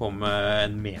ikke du kom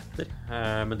en meter.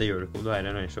 Men det gjør du ikke om du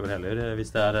en Range Rover heller, hvis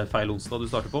det feil onsdag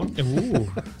du starter på.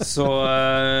 Så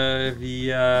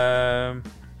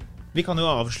Vi kan jo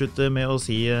avslutte med å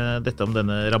si dette om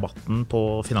denne rabatten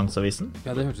på Finansavisen.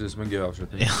 Ja, det hørtes ut som en gøy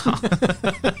avslutning. Ja.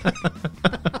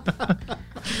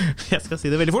 Jeg skal si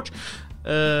det veldig fort.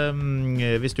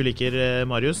 Hvis du liker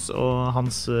Marius og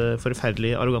hans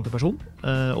forferdelig arrogante person,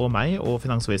 og meg og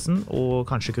Finansavisen, og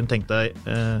kanskje kunne tenkt deg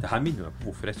Det her minner meg på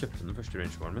hvorfor jeg kjøpte den første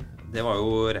Range Roveren min. Det var jo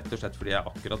rett og slett fordi jeg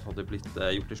akkurat hadde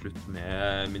gjort det slutt med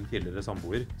min tidligere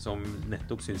samboer, som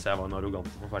nettopp synes jeg var en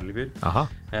arrogant og forferdelig fyr.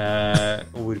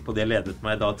 Og hvorpå det ledet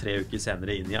meg da 3 uker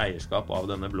senere inn i eierskap av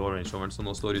denne blå Range Roveren som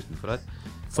nå står utenfor her.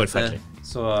 Forferdelig.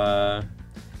 Så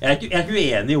jeg ikke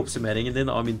uenig i oppsummeringen din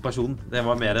av min person. Det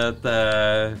var mer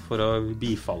for å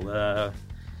bifalle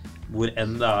hvor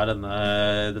enn det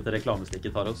dette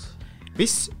reklamestikket tar oss.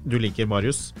 Hvis du liker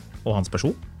Marius og hans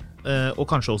person, og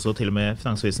kanskje også til og med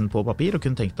Finansavisen på papir, og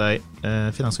kunne tenkt deg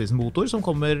Finansavisen Motor, som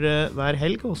kommer hver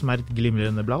helg, og som et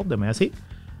glimrende blad, det må jeg si,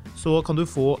 så kan du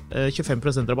få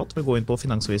 25% rabatt ved å gå inn på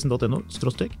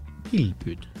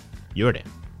finansavisen.no/tilbud. Gjør det.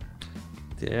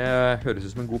 Det høres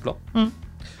ut som en god plan.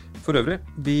 For øvrig,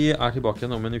 vi tilbake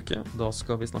igjen om en uke. Da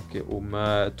skal vi snakke om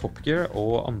Top Gear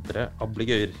og andre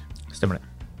ablegøyer. Stemmer det.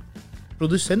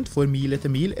 Produsent for Mil etter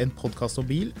mil, en podcast om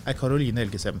bil, Caroline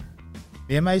Elgesem.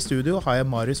 Med meg i studio har jeg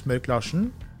Marius Mørk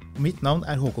Larsen, og mitt navn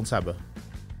Håkon Sæbø.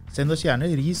 Send oss gjerne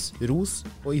ris, ros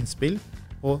og innspill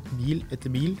på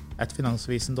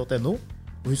milettermil@finansavisen.no,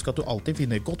 og husk at du alltid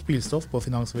finner godt bilstoff på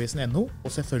finansavisen.no, og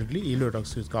selvfølgelig i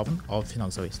lørdagsutgaven av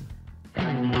Finansavisen.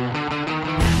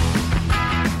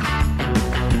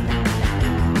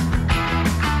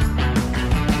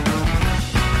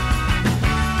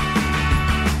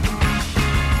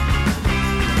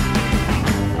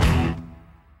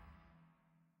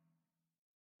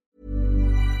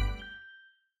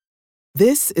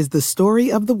 This is the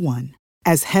story of the one.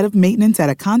 As head of maintenance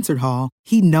at a concert hall,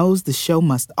 he knows the show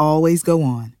must always go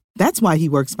on. That's why he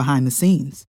works behind the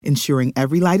scenes, ensuring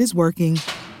every light is working,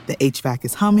 the HVAC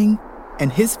is humming,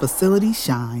 and his facility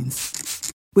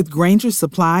shines. With Grainger's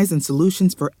supplies and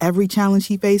solutions for every challenge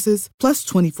he faces, plus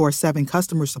 24/7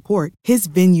 customer support, his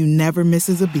venue never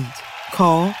misses a beat.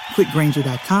 Call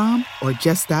quickgrainger.com or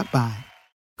just stop by.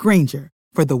 Grainger,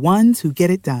 for the ones who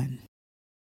get it done.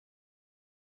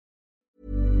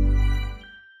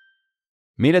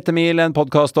 Mil etter mil, en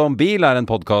podcast om bil, en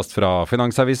podcast fra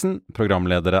Finansavisen.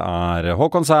 Programledere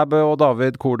Håkon Sæbø og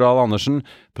David Kordal Andersen.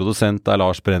 Produsent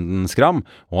Lars Brenden Skram,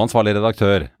 og ansvarlig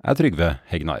redaktør Trygve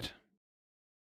Hegnar.